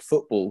being good at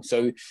football.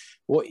 So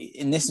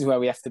and this is where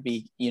we have to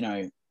be,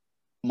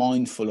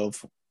 mindful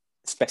of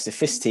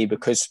specificity,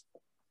 because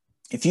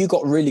if you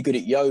got really good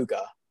at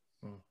yoga,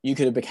 you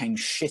could have become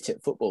shit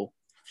at football.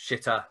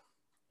 Shit at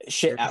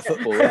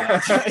football.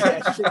 Yeah.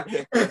 Do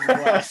you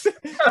know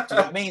what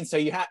I mean? So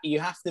you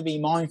have to be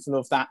mindful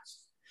of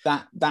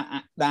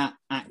that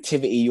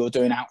activity you're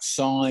doing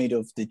outside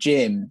of the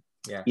gym.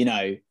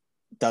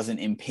 Doesn't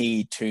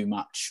impede too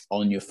much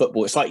on your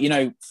football. It's like,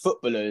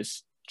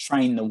 footballers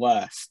train the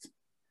worst.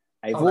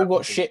 They've all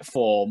got shit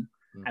form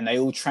and they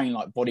all train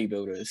like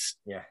bodybuilders.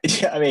 Yeah.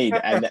 You know what I mean?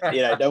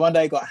 And, no wonder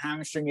they got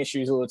hamstring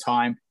issues all the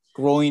time,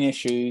 groin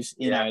issues,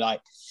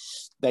 like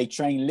they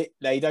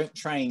don't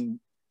train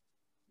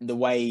the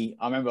way.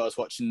 I remember I was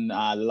watching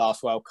the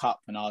last World Cup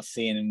and I was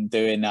seeing them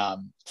doing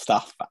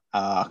stuff.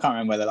 I can't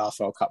remember where the last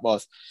World Cup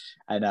was.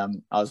 And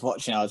I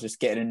was just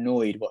getting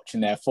annoyed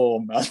watching their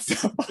form. Do you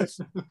know what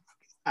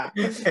I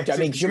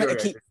mean? Because you meant to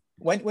keep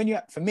when you,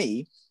 for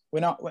me,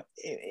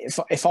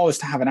 if I was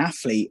to have an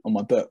athlete on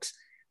my books,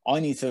 I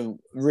need to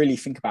really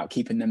think about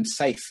keeping them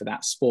safe for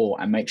that sport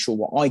and make sure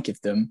what I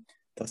give them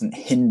doesn't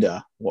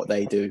hinder what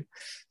they do.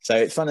 So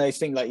it's one of those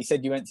things, like you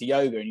said, you went to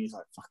yoga and you was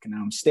like, fucking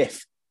hell, I'm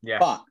stiff. Yeah.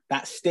 But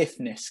that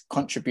stiffness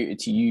contributed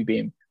to you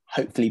being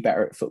hopefully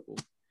better at football.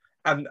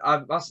 And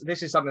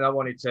this is something I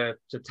wanted to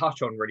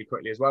touch on really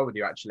quickly as well with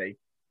you, actually,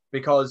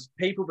 because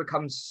people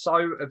become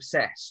so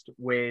obsessed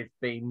with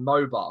being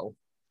mobile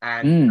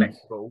and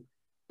flexible,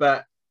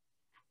 but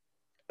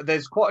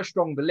there's quite a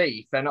strong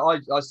belief, and I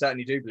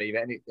certainly do believe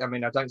it,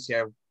 and I don't see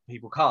how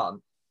people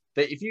can't,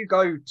 that if you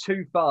go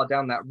too far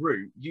down that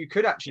route, you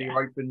could actually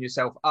open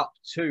yourself up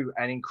to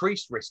an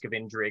increased risk of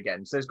injury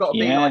again. So there's got to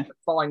be like a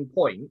fine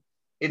point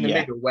in the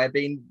middle where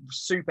being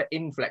super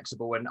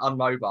inflexible and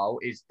unmobile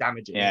is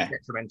damaging and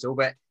detrimental,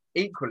 but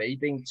equally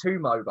being too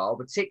mobile,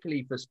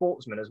 particularly for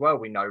sportsmen as well,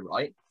 we know,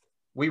 right?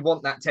 We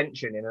want that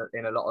tension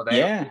in a lot of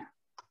areas,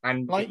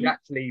 and like, it can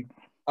actually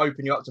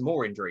open you up to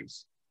more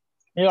injuries.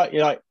 You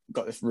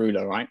got this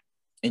ruler, right?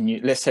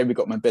 And let's say we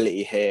got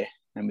mobility here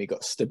and we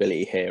got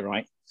stability here,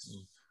 right?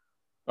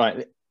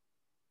 Right.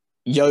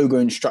 Yoga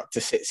instructor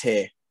sits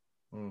here.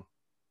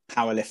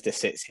 Powerlifter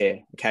sits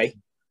here. Okay.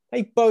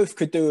 They both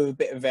could do with a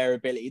bit of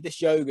variability.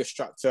 This yoga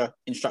instructor,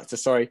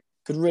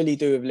 could really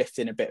do with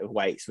lifting a bit of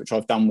weights, which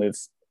I've done with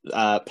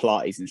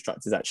Pilates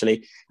instructors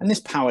actually. And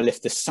this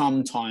powerlifter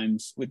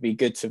sometimes would be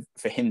good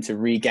for him to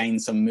regain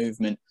some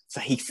movement so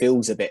he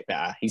feels a bit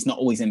better. He's not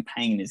always in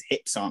pain. His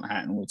hips aren't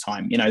hurting all the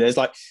time. There's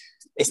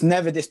it's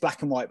never this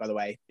black and white, by the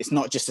way. It's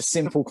not just a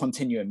simple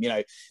continuum.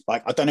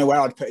 Like, I don't know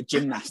where I'd put a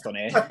gymnast on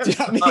here. Do you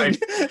know what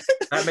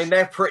I mean?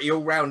 They're pretty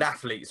all-round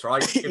athletes,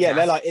 right? Yeah,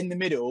 they're like in the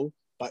middle,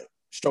 like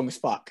strong as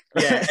fuck.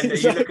 Yeah, and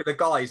you look at the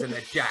guys and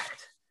they're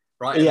jacked,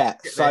 right? And they're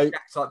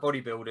jacked like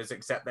bodybuilders,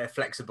 except they're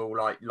flexible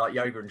like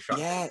yoga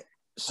instructors. Yeah.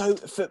 So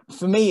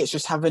for me, it's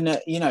just having a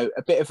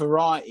bit of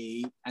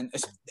variety, and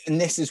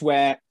this is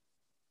where,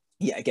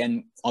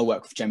 again, I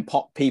work with Gen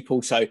Pop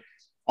people, so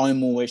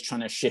I'm always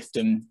trying to shift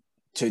them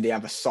to the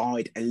other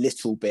side a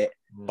little bit,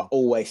 but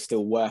always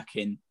still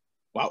working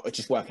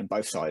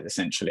both sides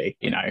essentially.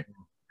 I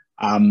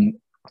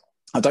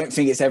don't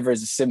think it's ever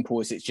as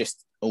simple as it's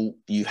just,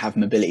 you have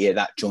mobility at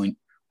that joint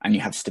and you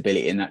have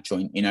stability in that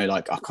joint. You know,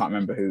 like I can't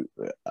remember who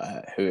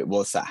it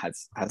was that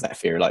has that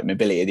theory, like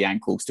mobility of the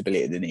ankle,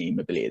 stability of the knee,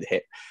 mobility of the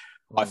hip.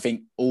 I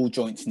think all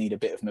joints need a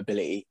bit of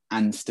mobility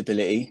and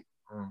stability.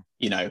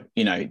 You know,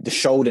 the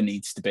shoulder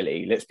needs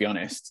stability. Let's be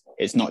honest.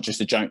 It's not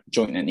just a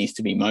joint that needs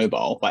to be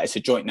mobile, but it's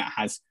a joint that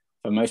has,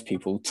 for most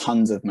people,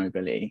 tons of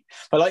mobility.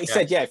 But like you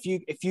said,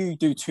 if you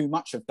do too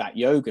much of that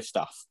yoga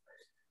stuff,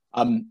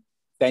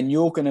 then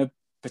you're going to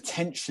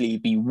potentially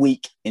be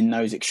weak in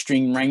those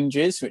extreme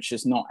ranges, which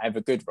is not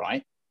ever good,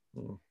 right?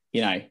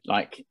 You know,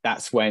 like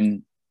that's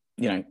when,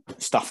 you know,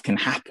 stuff can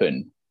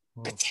happen.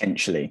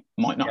 Potentially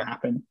might not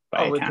happen,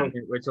 but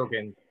we're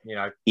talking, you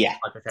know,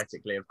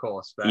 hypothetically, of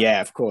course. But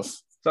of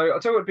course. So I'll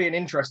tell you what would be an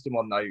interesting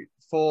one though,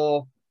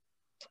 for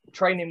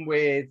training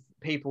with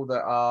people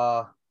that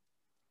are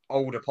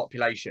older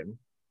population.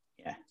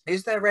 Yeah.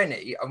 Is there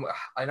any?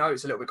 I know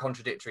it's a little bit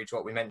contradictory to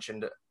what we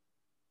mentioned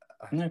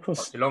not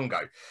too long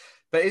ago,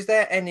 but is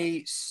there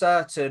any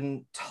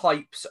certain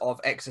types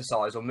of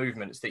exercise or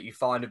movements that you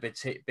find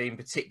being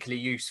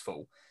particularly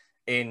useful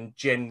in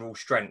general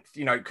strength?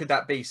 You know, could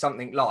that be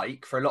something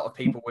like, for a lot of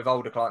people with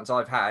older clients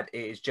I've had,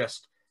 it is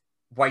just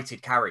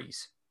weighted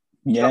carries,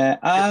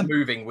 just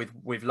moving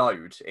with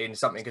load in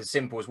something as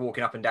simple as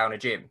walking up and down a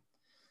gym?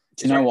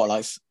 Do you know what,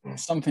 like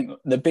something,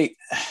 the big,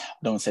 I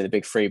don't want to say the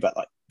big three, but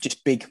like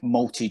just big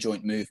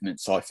multi-joint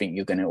movements, I think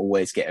you're going to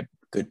always get a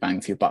good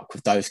bang for your buck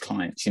with those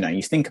clients. You know,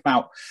 you think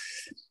about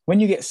when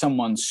you get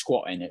someone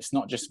squatting, it's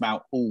not just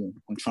about, oh,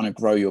 I'm trying to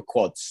grow your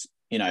quads.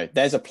 You know,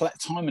 there's a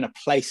time and a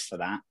place for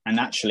that. And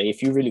actually,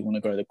 if you really want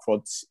to grow the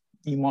quads,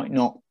 you might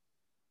not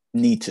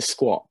need to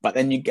squat. But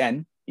then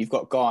again, you've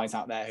got guys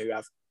out there who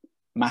have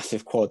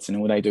massive quads and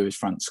all they do is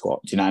front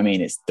squat. Do you know what I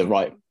mean? It's the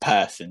right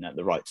person at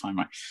the right time,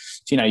 right?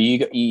 So, you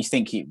know, you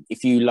think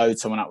if you load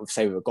someone up with,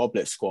 say, with a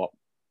goblet squat,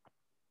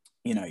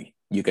 you know,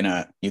 you're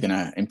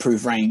gonna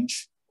improve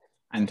range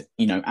and,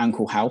 you know,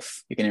 ankle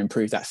health. You're gonna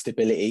improve that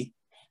stability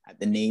at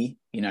the knee.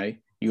 You know,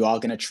 you are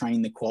gonna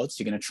train the quads.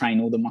 You're gonna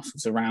train all the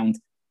muscles around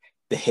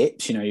the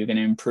hips. You know, you're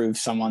gonna improve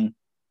someone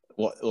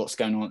what's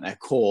going on at their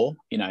core.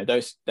 You know,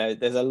 there's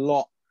a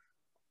lot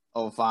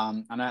of I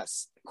know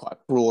that's quite a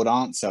broad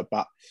answer,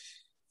 but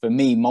for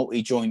me,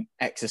 multi-joint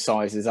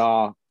exercises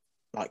are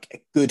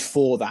like good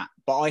for that.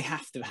 But I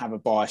have to have a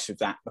bias with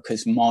that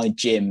because my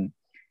gym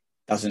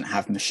doesn't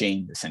have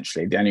machines,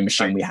 essentially. The only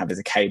machine we have is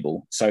a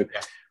cable. So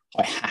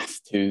I have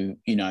to,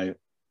 you know,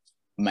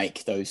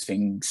 make those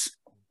things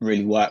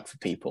really work for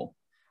people.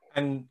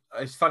 And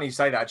it's funny you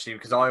say that, actually,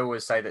 because I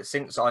always say that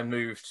since I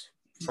moved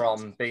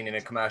from being in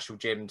a commercial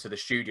gym to the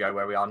studio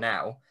where we are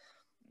now,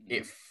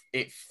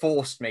 it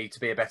forced me to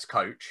be a better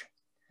coach.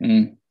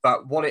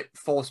 But what it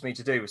forced me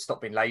to do was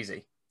stop being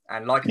lazy.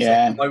 And like I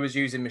said, I was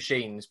using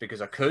machines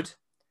because I could.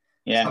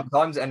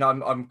 Sometimes, and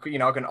I'm you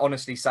know, I can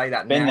honestly say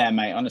that been there,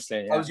 mate.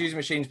 Honestly, I was using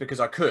machines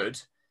because I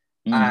could.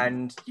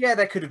 And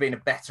there could have been a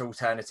better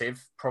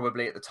alternative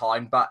probably at the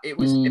time, but it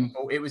was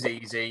simple, it was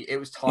easy, it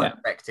was time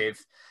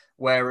effective.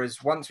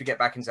 Whereas once we get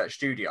back into that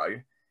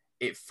studio,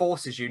 it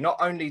forces you not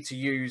only to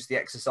use the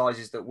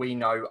exercises that we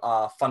know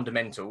are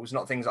fundamentals,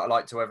 not things that I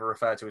like to ever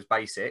refer to as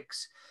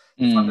basics,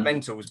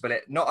 fundamentals, but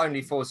it not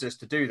only forces us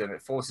to do them,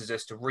 it forces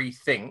us to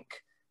rethink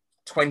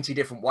 20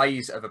 different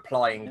ways of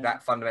applying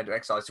that fundamental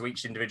exercise to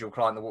each individual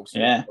client that walks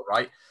through the door,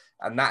 right?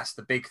 And that's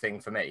the big thing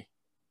for me.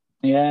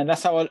 Yeah,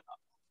 that's how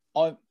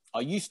I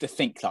used to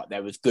think like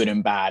there was good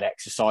and bad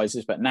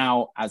exercises, but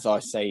now, as I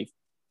say,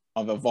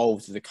 I've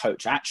evolved as a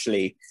coach.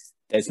 Actually,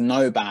 there's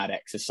no bad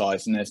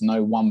exercise and there's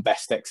no one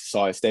best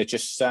exercise. There's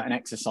just certain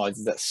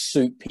exercises that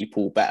suit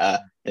people better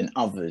than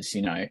others,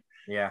 you know.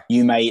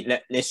 You may,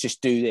 let's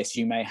just do this.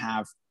 You may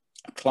have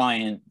a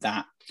client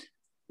that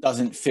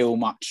doesn't feel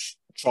much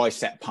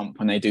tricep pump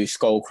when they do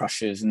skull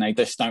crushers and they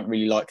just don't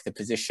really like the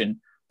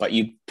position, but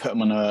you put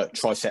them on a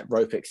tricep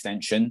rope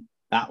extension,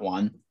 that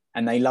one,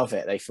 and they love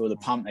it. They feel the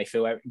pump, they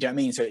feel, do you know what I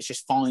mean? So it's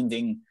just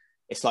finding,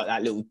 it's like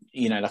that little,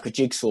 you know, like a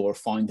jigsaw of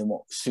finding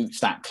what suits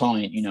that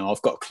client. You know,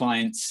 I've got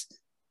clients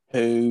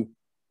who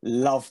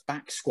love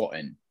back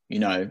squatting, you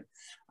know,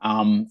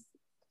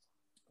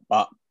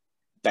 but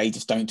they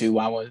just don't do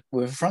well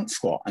with a front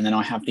squat. And then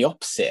I have the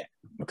opposite,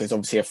 because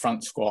obviously a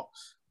front squat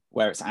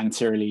where it's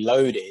anteriorly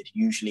loaded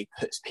usually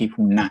puts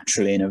people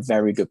naturally in a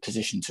very good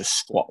position to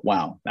squat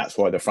well. That's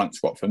why the front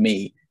squat for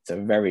me is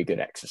a very good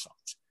exercise.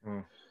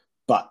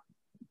 But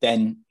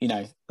then, you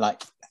know,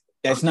 like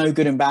there's no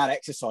good and bad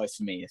exercise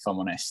for me, if I'm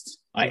honest.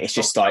 Like, it's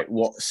just like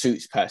what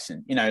suits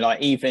person, you know,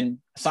 like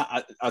even, so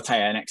I'll tell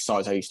you an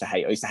exercise I used to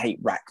hate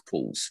rack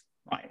pulls,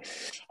 right?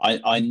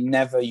 I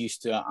never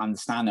used to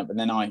understand it, but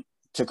then I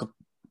took a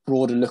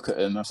broader look at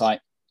them. I was like,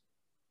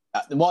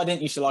 what I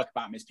didn't used to like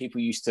about them is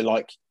people used to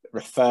like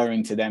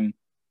referring to them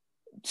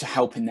to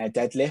help in their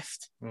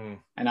deadlift.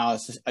 And I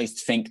used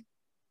to think,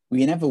 well,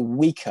 you're never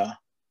weak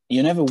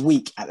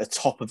at the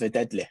top of a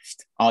deadlift,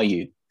 are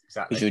you?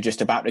 Exactly. Because you're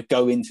just about to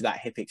go into that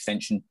hip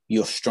extension,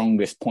 your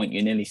strongest point,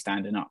 you're nearly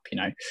standing up, you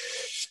know.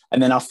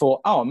 And then I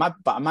thought,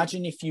 but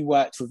imagine if you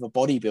worked with a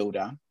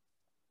bodybuilder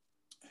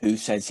who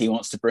says he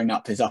wants to bring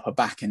up his upper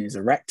back and his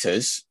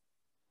erectors,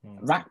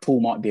 rack pull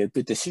might be a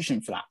good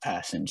decision for that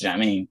person. Do you know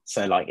what I mean?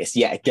 So like, it's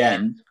yet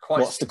again,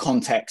 what's the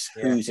context?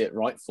 Who's it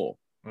right for?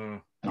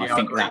 And I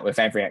think that with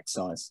every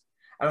exercise.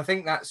 And I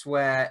think that's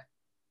where,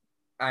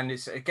 and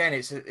it's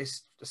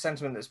a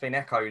sentiment that's been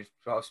echoed,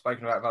 I've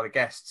spoken about with other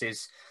guests,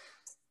 is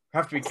we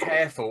have to be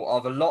careful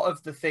of a lot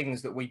of the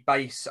things that we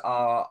base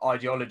our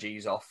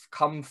ideologies off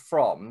come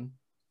from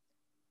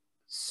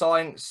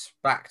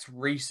science-backed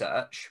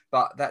research,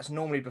 but that's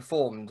normally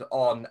performed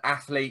on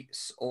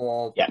athletes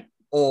or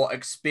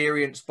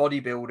experienced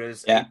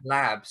bodybuilders in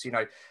labs, you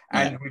know,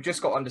 and we've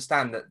just got to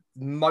understand that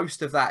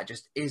most of that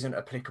just isn't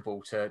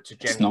applicable to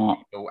general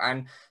people.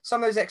 And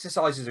some of those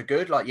exercises are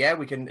good, like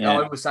we can.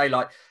 I would say,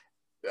 like,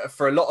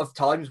 for a lot of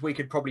times we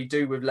could probably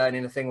do with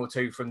learning a thing or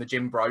two from the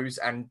gym bros,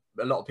 and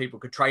a lot of people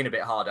could train a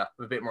bit harder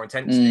with a bit more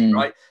intensity,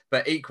 right?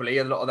 But equally,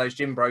 a lot of those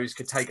gym bros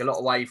could take a lot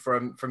away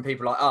from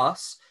people like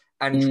us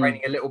and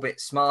training a little bit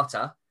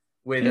smarter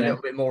with a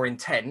little bit more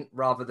intent,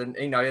 rather than,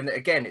 you know, and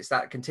again, it's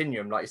that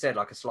continuum, like you said,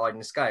 like a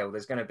sliding scale.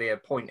 There's going to be a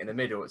point in the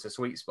middle. It's a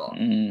sweet spot.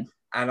 And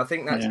I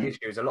think that's the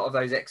issue, is a lot of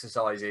those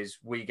exercises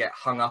we get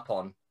hung up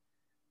on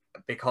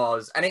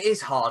because, and it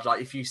is hard,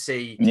 like if you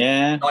see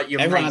like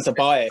your everyone mate, has a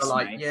bias,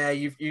 like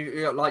mate.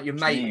 you like your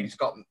mate who's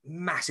got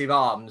massive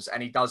arms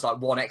and he does like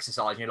one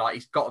exercise and you're like,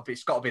 it's got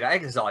to be that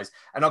exercise,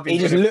 and I've been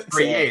doing it for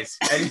 3 years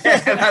and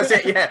that's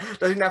it.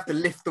 Doesn't have to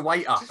lift the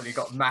weight up and he's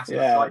got massive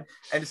like,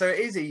 and so it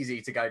is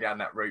easy to go down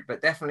that route,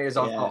 but definitely as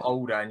I've got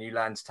older and you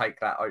learn to take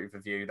that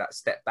overview, that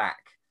step back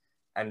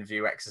and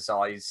view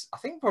exercise, I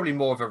think probably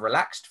more of a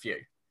relaxed view.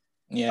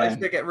 I used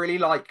to get really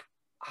like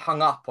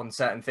hung up on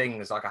certain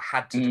things, like I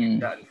had to do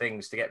certain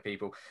things to get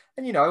people,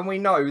 and you know, and we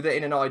know that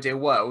in an ideal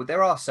world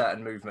there are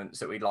certain movements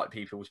that we'd like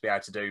people to be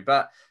able to do,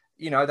 but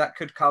you know, that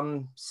could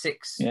come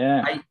 6,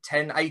 8,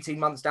 10, 18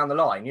 months down the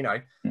line, you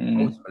know.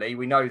 Ultimately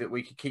we know that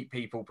we could keep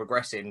people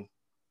progressing.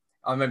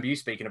 I remember you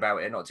speaking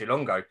about it not too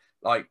long ago,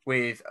 like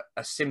with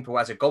as simple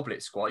as a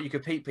goblet squat, you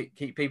could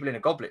keep people in a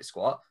goblet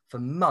squat for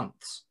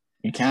months.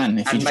 You can,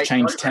 if you just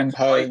change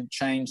tempo, right?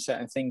 Change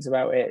certain things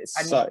about it.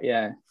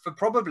 For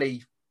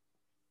probably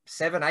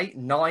 7, 8,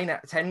 9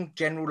 out of 10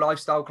 general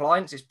lifestyle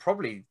clients, is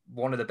probably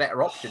one of the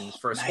better options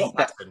for a squat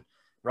pattern,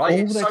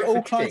 right?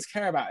 All clients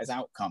care about is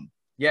outcome.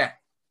 They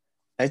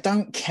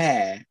don't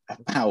care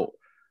about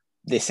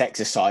this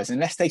exercise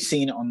unless they've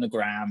seen it on the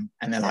gram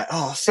and they're like,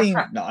 oh, I've seen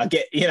no, I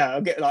get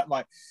like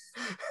my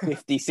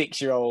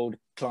 56-year-old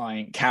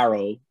client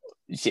Carol.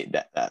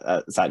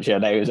 That's actually her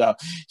name as well.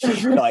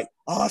 She's like,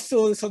 oh, I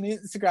saw this on the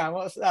Instagram,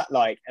 what's that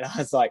like? And I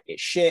was like,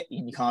 it's shit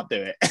and you can't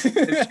do it.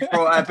 She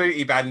brought her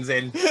booty bands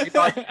in. She's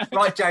like,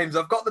 right, James,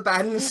 I've got the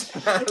bands.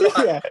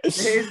 Like,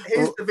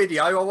 here's the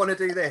video, I want to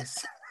do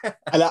this.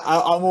 And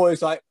I'm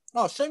always like,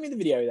 oh, show me the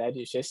video then,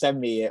 just send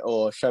me it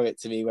or show it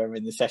to me when we're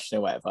in the session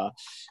or whatever.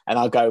 And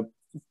I'll go,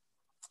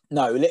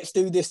 no, let's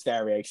do this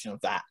variation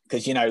of that,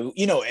 because you know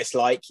what it's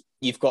like.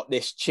 You've got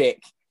this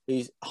chick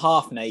who's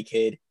half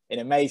naked in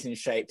amazing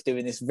shape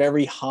doing this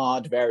very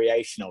hard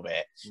variation of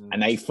it,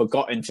 and they've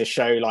forgotten to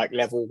show like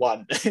level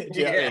 1. Do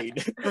you know what I mean?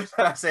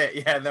 That's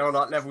it. They're on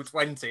like level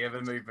 20 of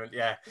a movement.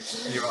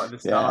 And you're right at the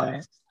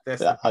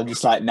start. I'm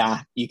just like, nah,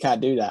 you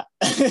can't do that.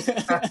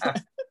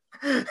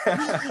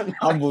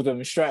 Humble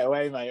them straight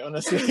away, mate,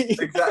 honestly.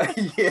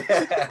 Exactly.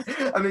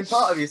 I mean,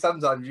 part of you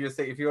sometimes you just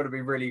think, if you want to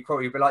be really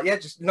cool, you'd be like,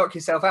 just knock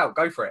yourself out,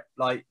 go for it,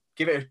 like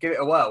give it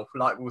a whirl,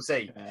 like we'll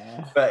see.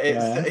 But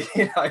it's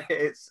you know,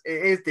 it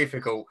is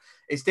difficult.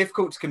 It's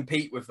difficult to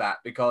compete with that,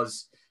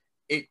 because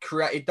it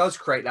does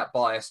create that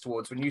bias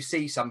towards, when you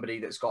see somebody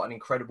that's got an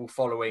incredible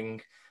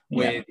following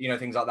with you know,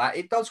 things like that,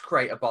 it does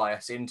create a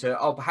bias into,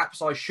 oh,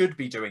 perhaps I should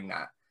be doing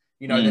that.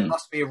 You know, there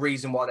must be a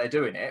reason why they're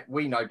doing it.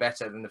 We know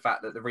better than the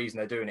fact that the reason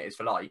they're doing it is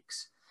for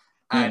likes,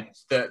 and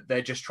that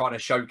they're just trying to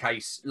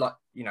showcase, like,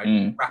 you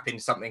know, wrapping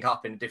something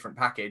up in a different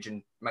package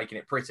and making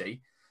it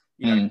pretty,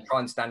 you know, try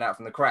and stand out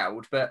from the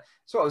crowd. But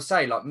that's what I would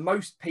say, like,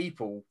 most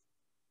people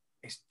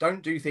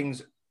don't do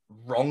things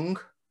wrong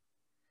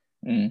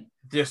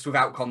just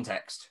without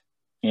context.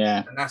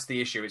 And that's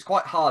the issue. It's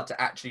quite hard to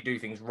actually do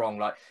things wrong.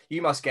 Like,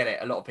 you must get it.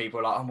 A lot of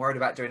people are like, I'm worried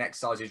about doing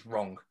exercises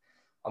wrong.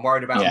 I'm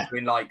worried about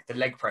doing like the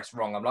leg press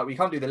wrong. I'm like, well, you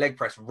can't do the leg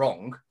press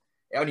wrong.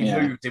 It only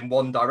moves in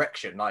one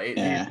direction. Like it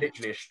is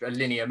literally a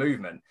linear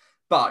movement.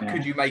 But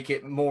could you make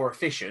it more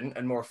efficient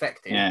and more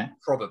effective?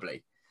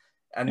 Probably.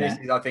 And this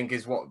is, I think,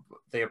 is what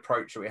the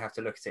approach that we have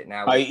to look at it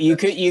now. You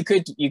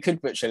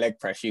could butcher leg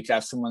press. You could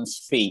have someone's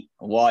feet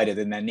wider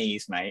than their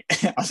knees, mate.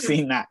 I've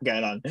seen that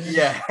going on. You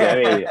know what I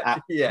mean?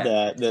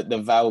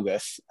 The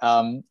valgus.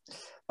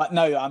 But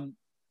no,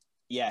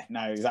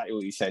 no, exactly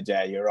what you said.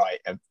 Yeah, you're right.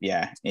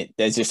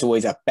 There's just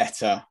always a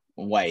better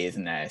way,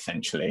 isn't there?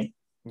 Essentially,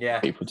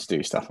 people to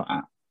do stuff like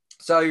that.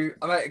 So,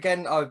 I mean,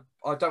 again, I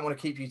don't want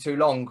to keep you too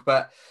long,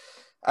 but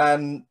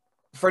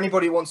for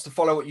anybody who wants to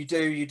follow what you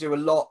do a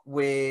lot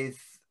with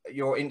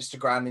your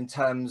Instagram in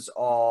terms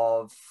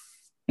of.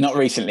 Not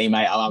recently,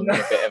 mate. I'm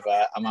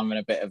having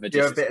a bit of a.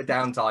 Just a bit of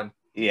downtime.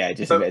 Yeah,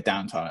 just a bit of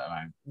downtime at the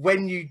moment.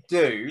 When you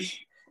do,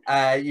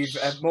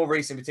 You've more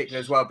recent in particular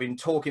as well been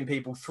talking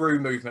people through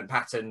movement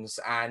patterns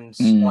and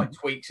like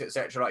tweaks,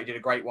 etc. Like you did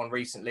a great one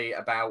recently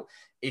about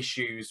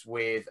issues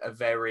with a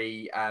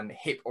very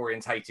hip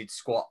orientated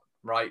squat,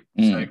 right?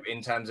 So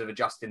in terms of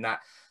adjusting that,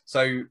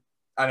 so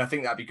and I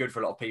think that'd be good for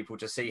a lot of people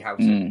to see how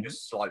to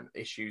just slight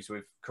issues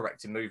with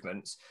correcting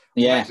movements.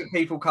 Where can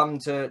people come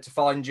to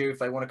find you if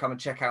they want to come and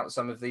check out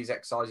some of these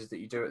exercises that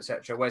you do,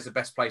 etc.? Where's the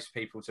best place for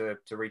people to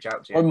reach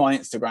out to you? On my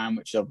Instagram,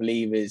 which I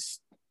believe is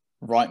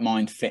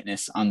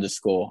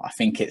rightmindfitness_. I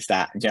think it's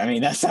that. Do you know what I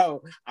mean? That's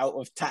how out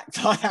of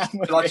tact I am.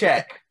 Should I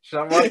check? Should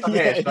I write on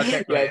here? Should I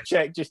check? Yeah,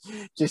 check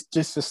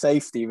just for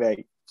safety,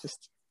 mate.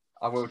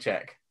 I will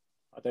check.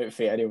 I don't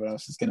think anyone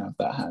else is gonna have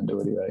that handle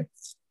anyway.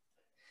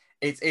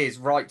 It is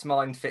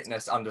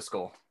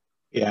rightmindfitness_.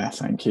 Yeah,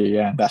 thank you.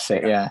 Yeah, that's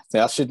it. Yeah,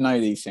 so I should know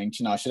these things.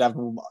 You know, I should have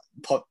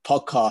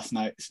podcast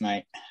notes,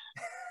 mate.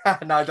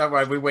 No, don't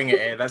worry. We wing it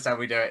here. That's how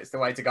we do it. It's the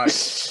way to go.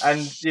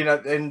 And you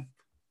know, and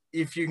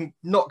if you're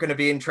not going to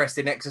be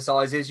interested in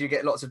exercises, you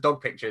get lots of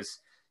dog pictures.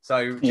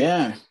 So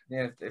yeah,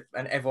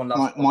 and everyone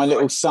loves my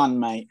little son,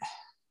 mate.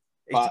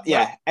 But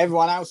yeah,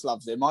 everyone else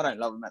loves him. I don't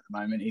love him at the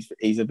moment.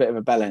 He's a bit of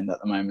a bellend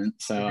at the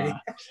moment, so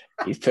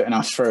he's putting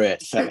us through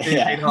it. So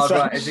yeah,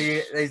 right. Is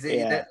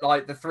he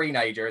like the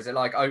three-nager? Is it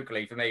like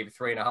Oakley for me,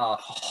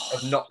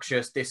 3.5,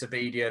 obnoxious,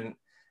 disobedient?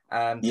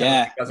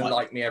 Doesn't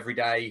like me every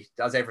day.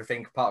 Does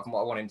everything apart from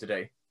what I want him to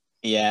do.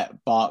 Yeah,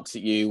 barks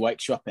at you,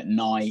 wakes you up at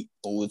night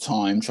all the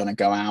time, trying to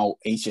go out.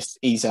 He's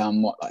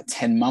like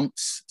 10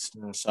 months.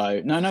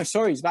 So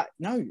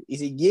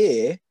he's a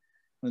year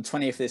on the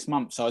 20th of this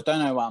month. So I don't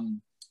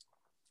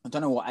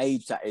know what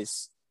age that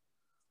is.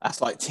 That's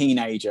like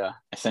teenager,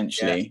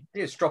 essentially.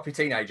 Yeah, he's a stroppy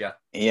teenager.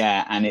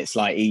 Yeah, and it's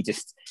like he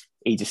just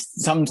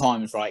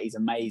sometimes, right, he's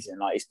amazing.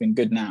 Like, he's been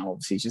good now,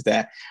 obviously, he's just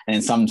there. And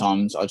then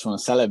sometimes I just want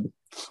to sell him.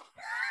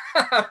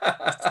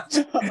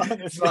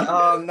 It's like,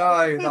 oh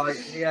no, like,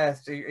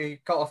 yes, he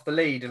cut off the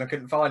lead and I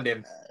couldn't find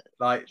him.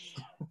 Like,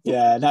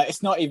 yeah, no,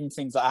 it's not even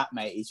things like that,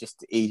 mate. He's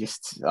just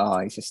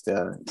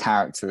a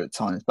character at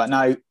times. But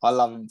no, I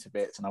love him to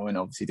bits, and I wouldn't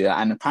obviously do that.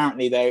 And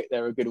apparently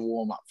they're a good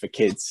warm up for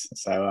kids.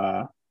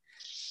 So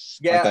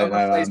yeah,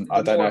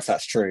 I don't know if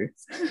that's true.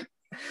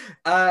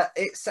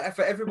 It's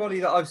for everybody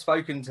that I've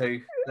spoken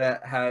to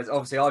that has,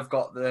 obviously I've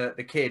got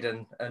the kid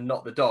and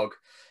not the dog.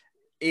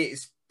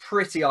 It's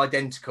pretty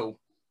identical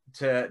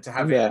to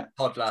having a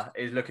toddler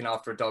is looking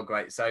after a dog,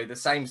 right? So the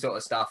same sort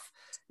of stuff.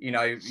 You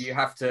know, you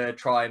have to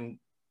try and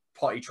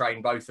potty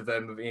train both of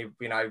them,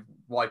 you know,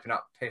 wiping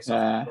up piss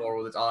off the floor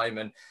all the time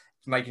and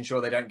making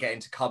sure they don't get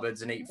into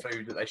cupboards and eat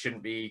food that they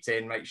shouldn't be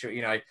eating. Make sure,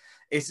 you know,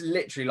 it's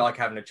literally like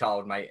having a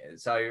child, mate.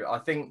 So I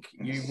think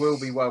you will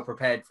be well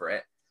prepared for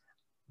it.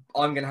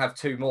 I'm going to have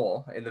 2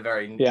 more in the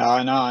very... Yeah,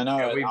 I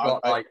know. We've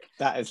got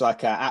that is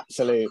like an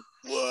absolute...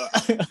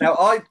 Now,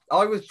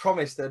 I was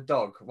promised a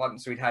dog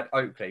once we'd had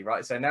Oakley,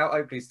 right? So now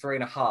Oakley's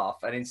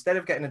 3.5, and instead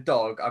of getting a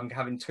dog, I'm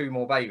having 2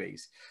 more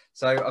babies.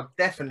 So I've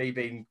definitely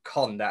been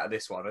conned out of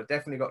this one. I've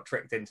definitely got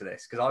tricked into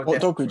this.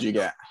 What dog would you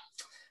get?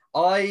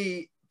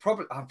 I'm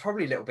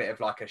probably a little bit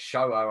of like a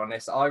show-o on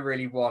this. I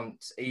really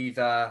want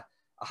either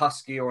a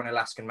Husky or an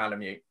Alaskan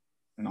Malamute.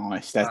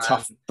 Nice. They're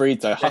tough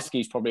breeds though.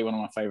 Husky's probably one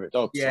of my favourite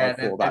dogs. Yeah,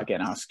 so I thought about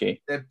getting a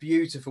Husky. They're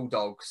beautiful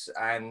dogs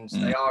and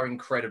they are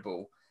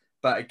incredible.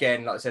 But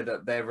again, like I said,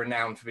 that they're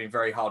renowned for being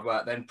very hard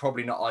work. They're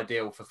probably not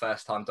ideal for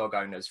first-time dog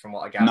owners, from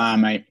what I gather. Nah,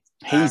 mate.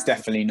 He's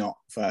definitely not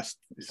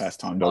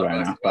first-time dog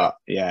owner. But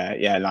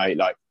yeah,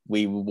 like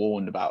we were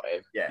warned about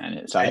him. Yeah, and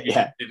it's like,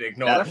 did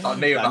ignore that. Like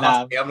me with a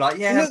Husky, I'm like,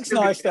 yeah, it looks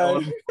nice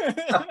though.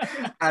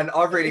 And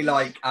I really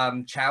like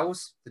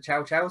chows, the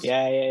chows.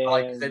 Yeah.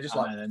 Like they're just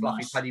like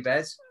fluffy teddy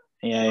bears.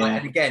 Yeah, like,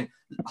 and again,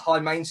 high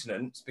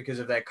maintenance because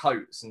of their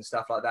coats and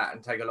stuff like that,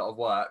 and take a lot of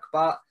work.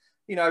 But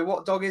you know,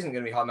 what dog isn't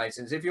going to be high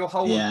maintenance? If your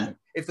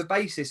if the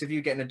basis of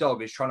you getting a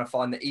dog is trying to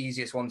find the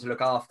easiest one to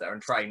look after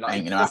and train,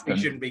 like you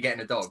shouldn't be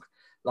getting a dog.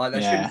 Like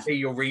that shouldn't be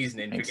your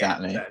reasoning for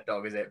getting a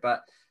dog, is it?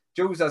 But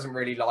Jules doesn't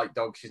really like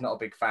dogs. She's not a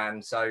big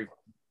fan, so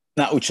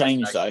that will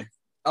change though.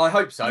 I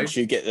hope so. If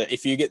you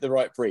get the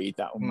right breed,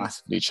 that will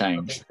massively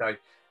change. I think so.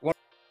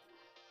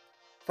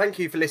 Thank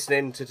you for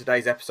listening to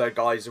today's episode,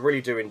 guys. I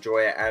really do enjoy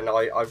it, and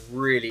I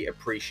really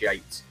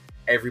appreciate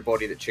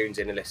everybody that tunes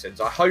in and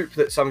listens. I hope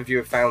that some of you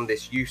have found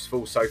this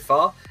useful so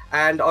far,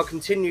 and I'll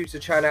continue to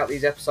churn out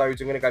these episodes.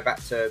 I'm going to go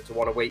back to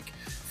 1 a week.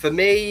 For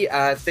me,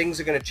 things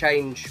are going to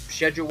change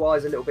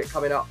schedule-wise a little bit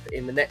coming up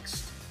in the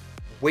next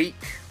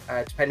week,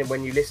 depending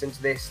when you listen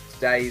to this.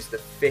 Today is the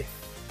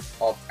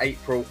 5th of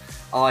April.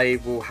 I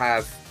will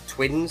have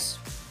twins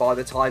by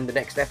the time the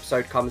next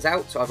episode comes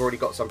out. So I've already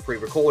got some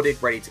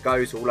pre-recorded, ready to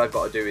go. So all I've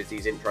got to do is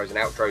these intros and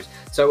outros.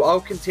 So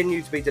I'll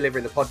continue to be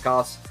delivering the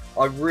podcast.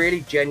 I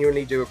really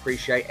genuinely do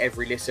appreciate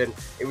every listen.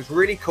 It was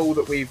really cool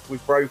that we've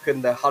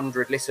broken the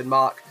 100 listen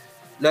mark.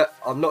 Look,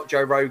 I'm not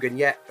Joe Rogan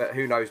yet, but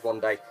who knows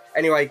one day.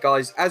 Anyway,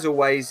 guys, as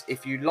always,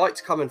 if you'd like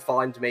to come and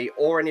find me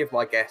or any of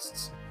my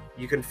guests,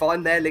 you can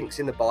find their links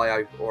in the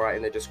bio or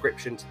in the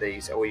description to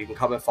these, or you can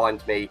come and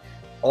find me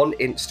on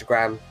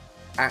Instagram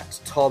at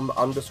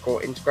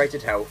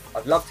Tom_integrated health.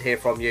 I'd love to hear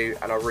from you,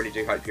 and I really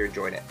do hope you're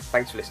enjoying it.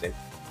 Thanks for listening.